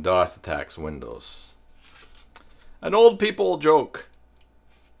hates it when DOS attacks Windows. An old people joke.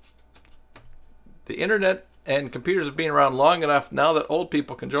 The internet and computers have been around long enough now that old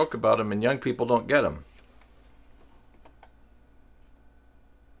people can joke about them and young people don't get them.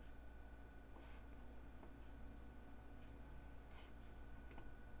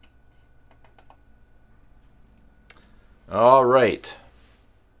 All right.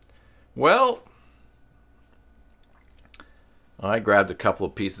 Well, I grabbed a couple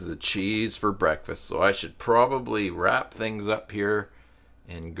of pieces of cheese for breakfast, so I should probably wrap things up here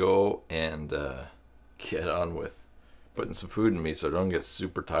and go and get on with putting some food in me so I don't get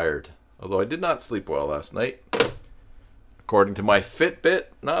super tired. Although I did not sleep well last night. According to my Fitbit,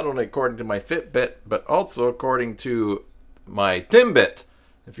 not only according to my Fitbit, but also according to my Timbit.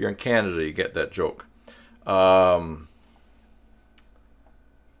 If you're in Canada, you get that joke.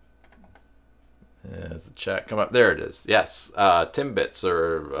 Has the chat come up? There it is. Yes, Timbits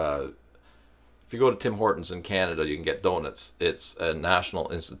are. If you go to Tim Hortons in Canada, you can get donuts. It's a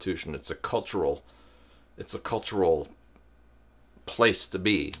national institution. It's a cultural place to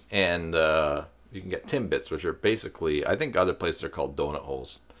be, and you can get Timbits, which are basically, I think other places are called donut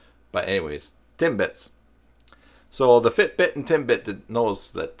holes, but anyways, Timbits. So the Fitbit and Timbit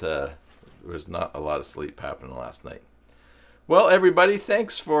knows that there was not a lot of sleep happening last night. Well, everybody,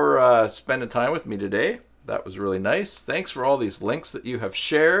 thanks for spending time with me today. That was really nice. Thanks for all these links that you have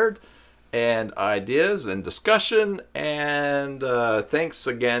shared and ideas and discussion. And thanks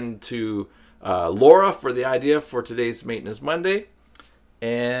again to Laura for the idea for today's Maintenance Monday.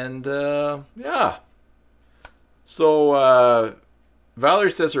 And yeah. So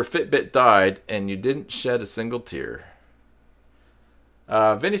Valerie says her Fitbit died and you didn't shed a single tear.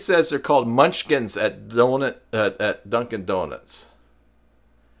 Vinny says they're called Munchkins at Dunkin' Donuts.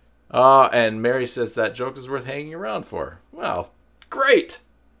 And Mary says that joke is worth hanging around for. Well, great.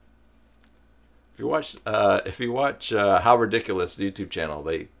 If you watch How Ridiculous YouTube channel,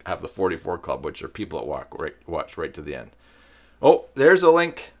 they have the 44 Club, which are people that watch right to the end. Oh, there's a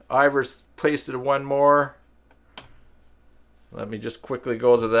link. Ivor's pasted one more. Let me just quickly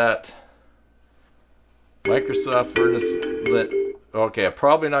go to that. Microsoft Furnace. Okay, I'm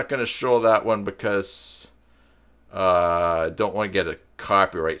probably not going to show that one because I don't want to get a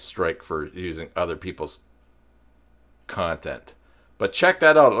copyright strike for using other people's content. But check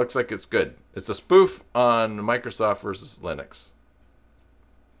that out. It looks like it's good. It's a spoof on Microsoft versus Linux.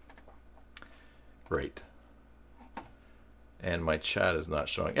 Great. And my chat is not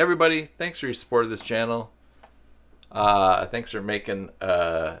showing. Everybody, thanks for your support of this channel. Thanks for making,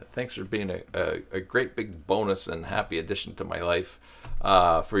 thanks for being a great big bonus and happy addition to my life.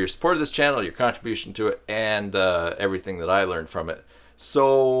 For your support of this channel, your contribution to it, and everything that I learned from it.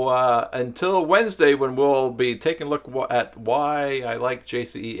 So until Wednesday, when we'll be taking a look at why I like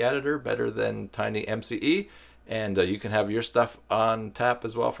JCE Editor better than TinyMCE, and you can have your stuff on tap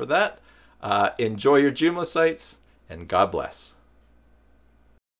as well for that. Enjoy your Joomla sites, and God bless.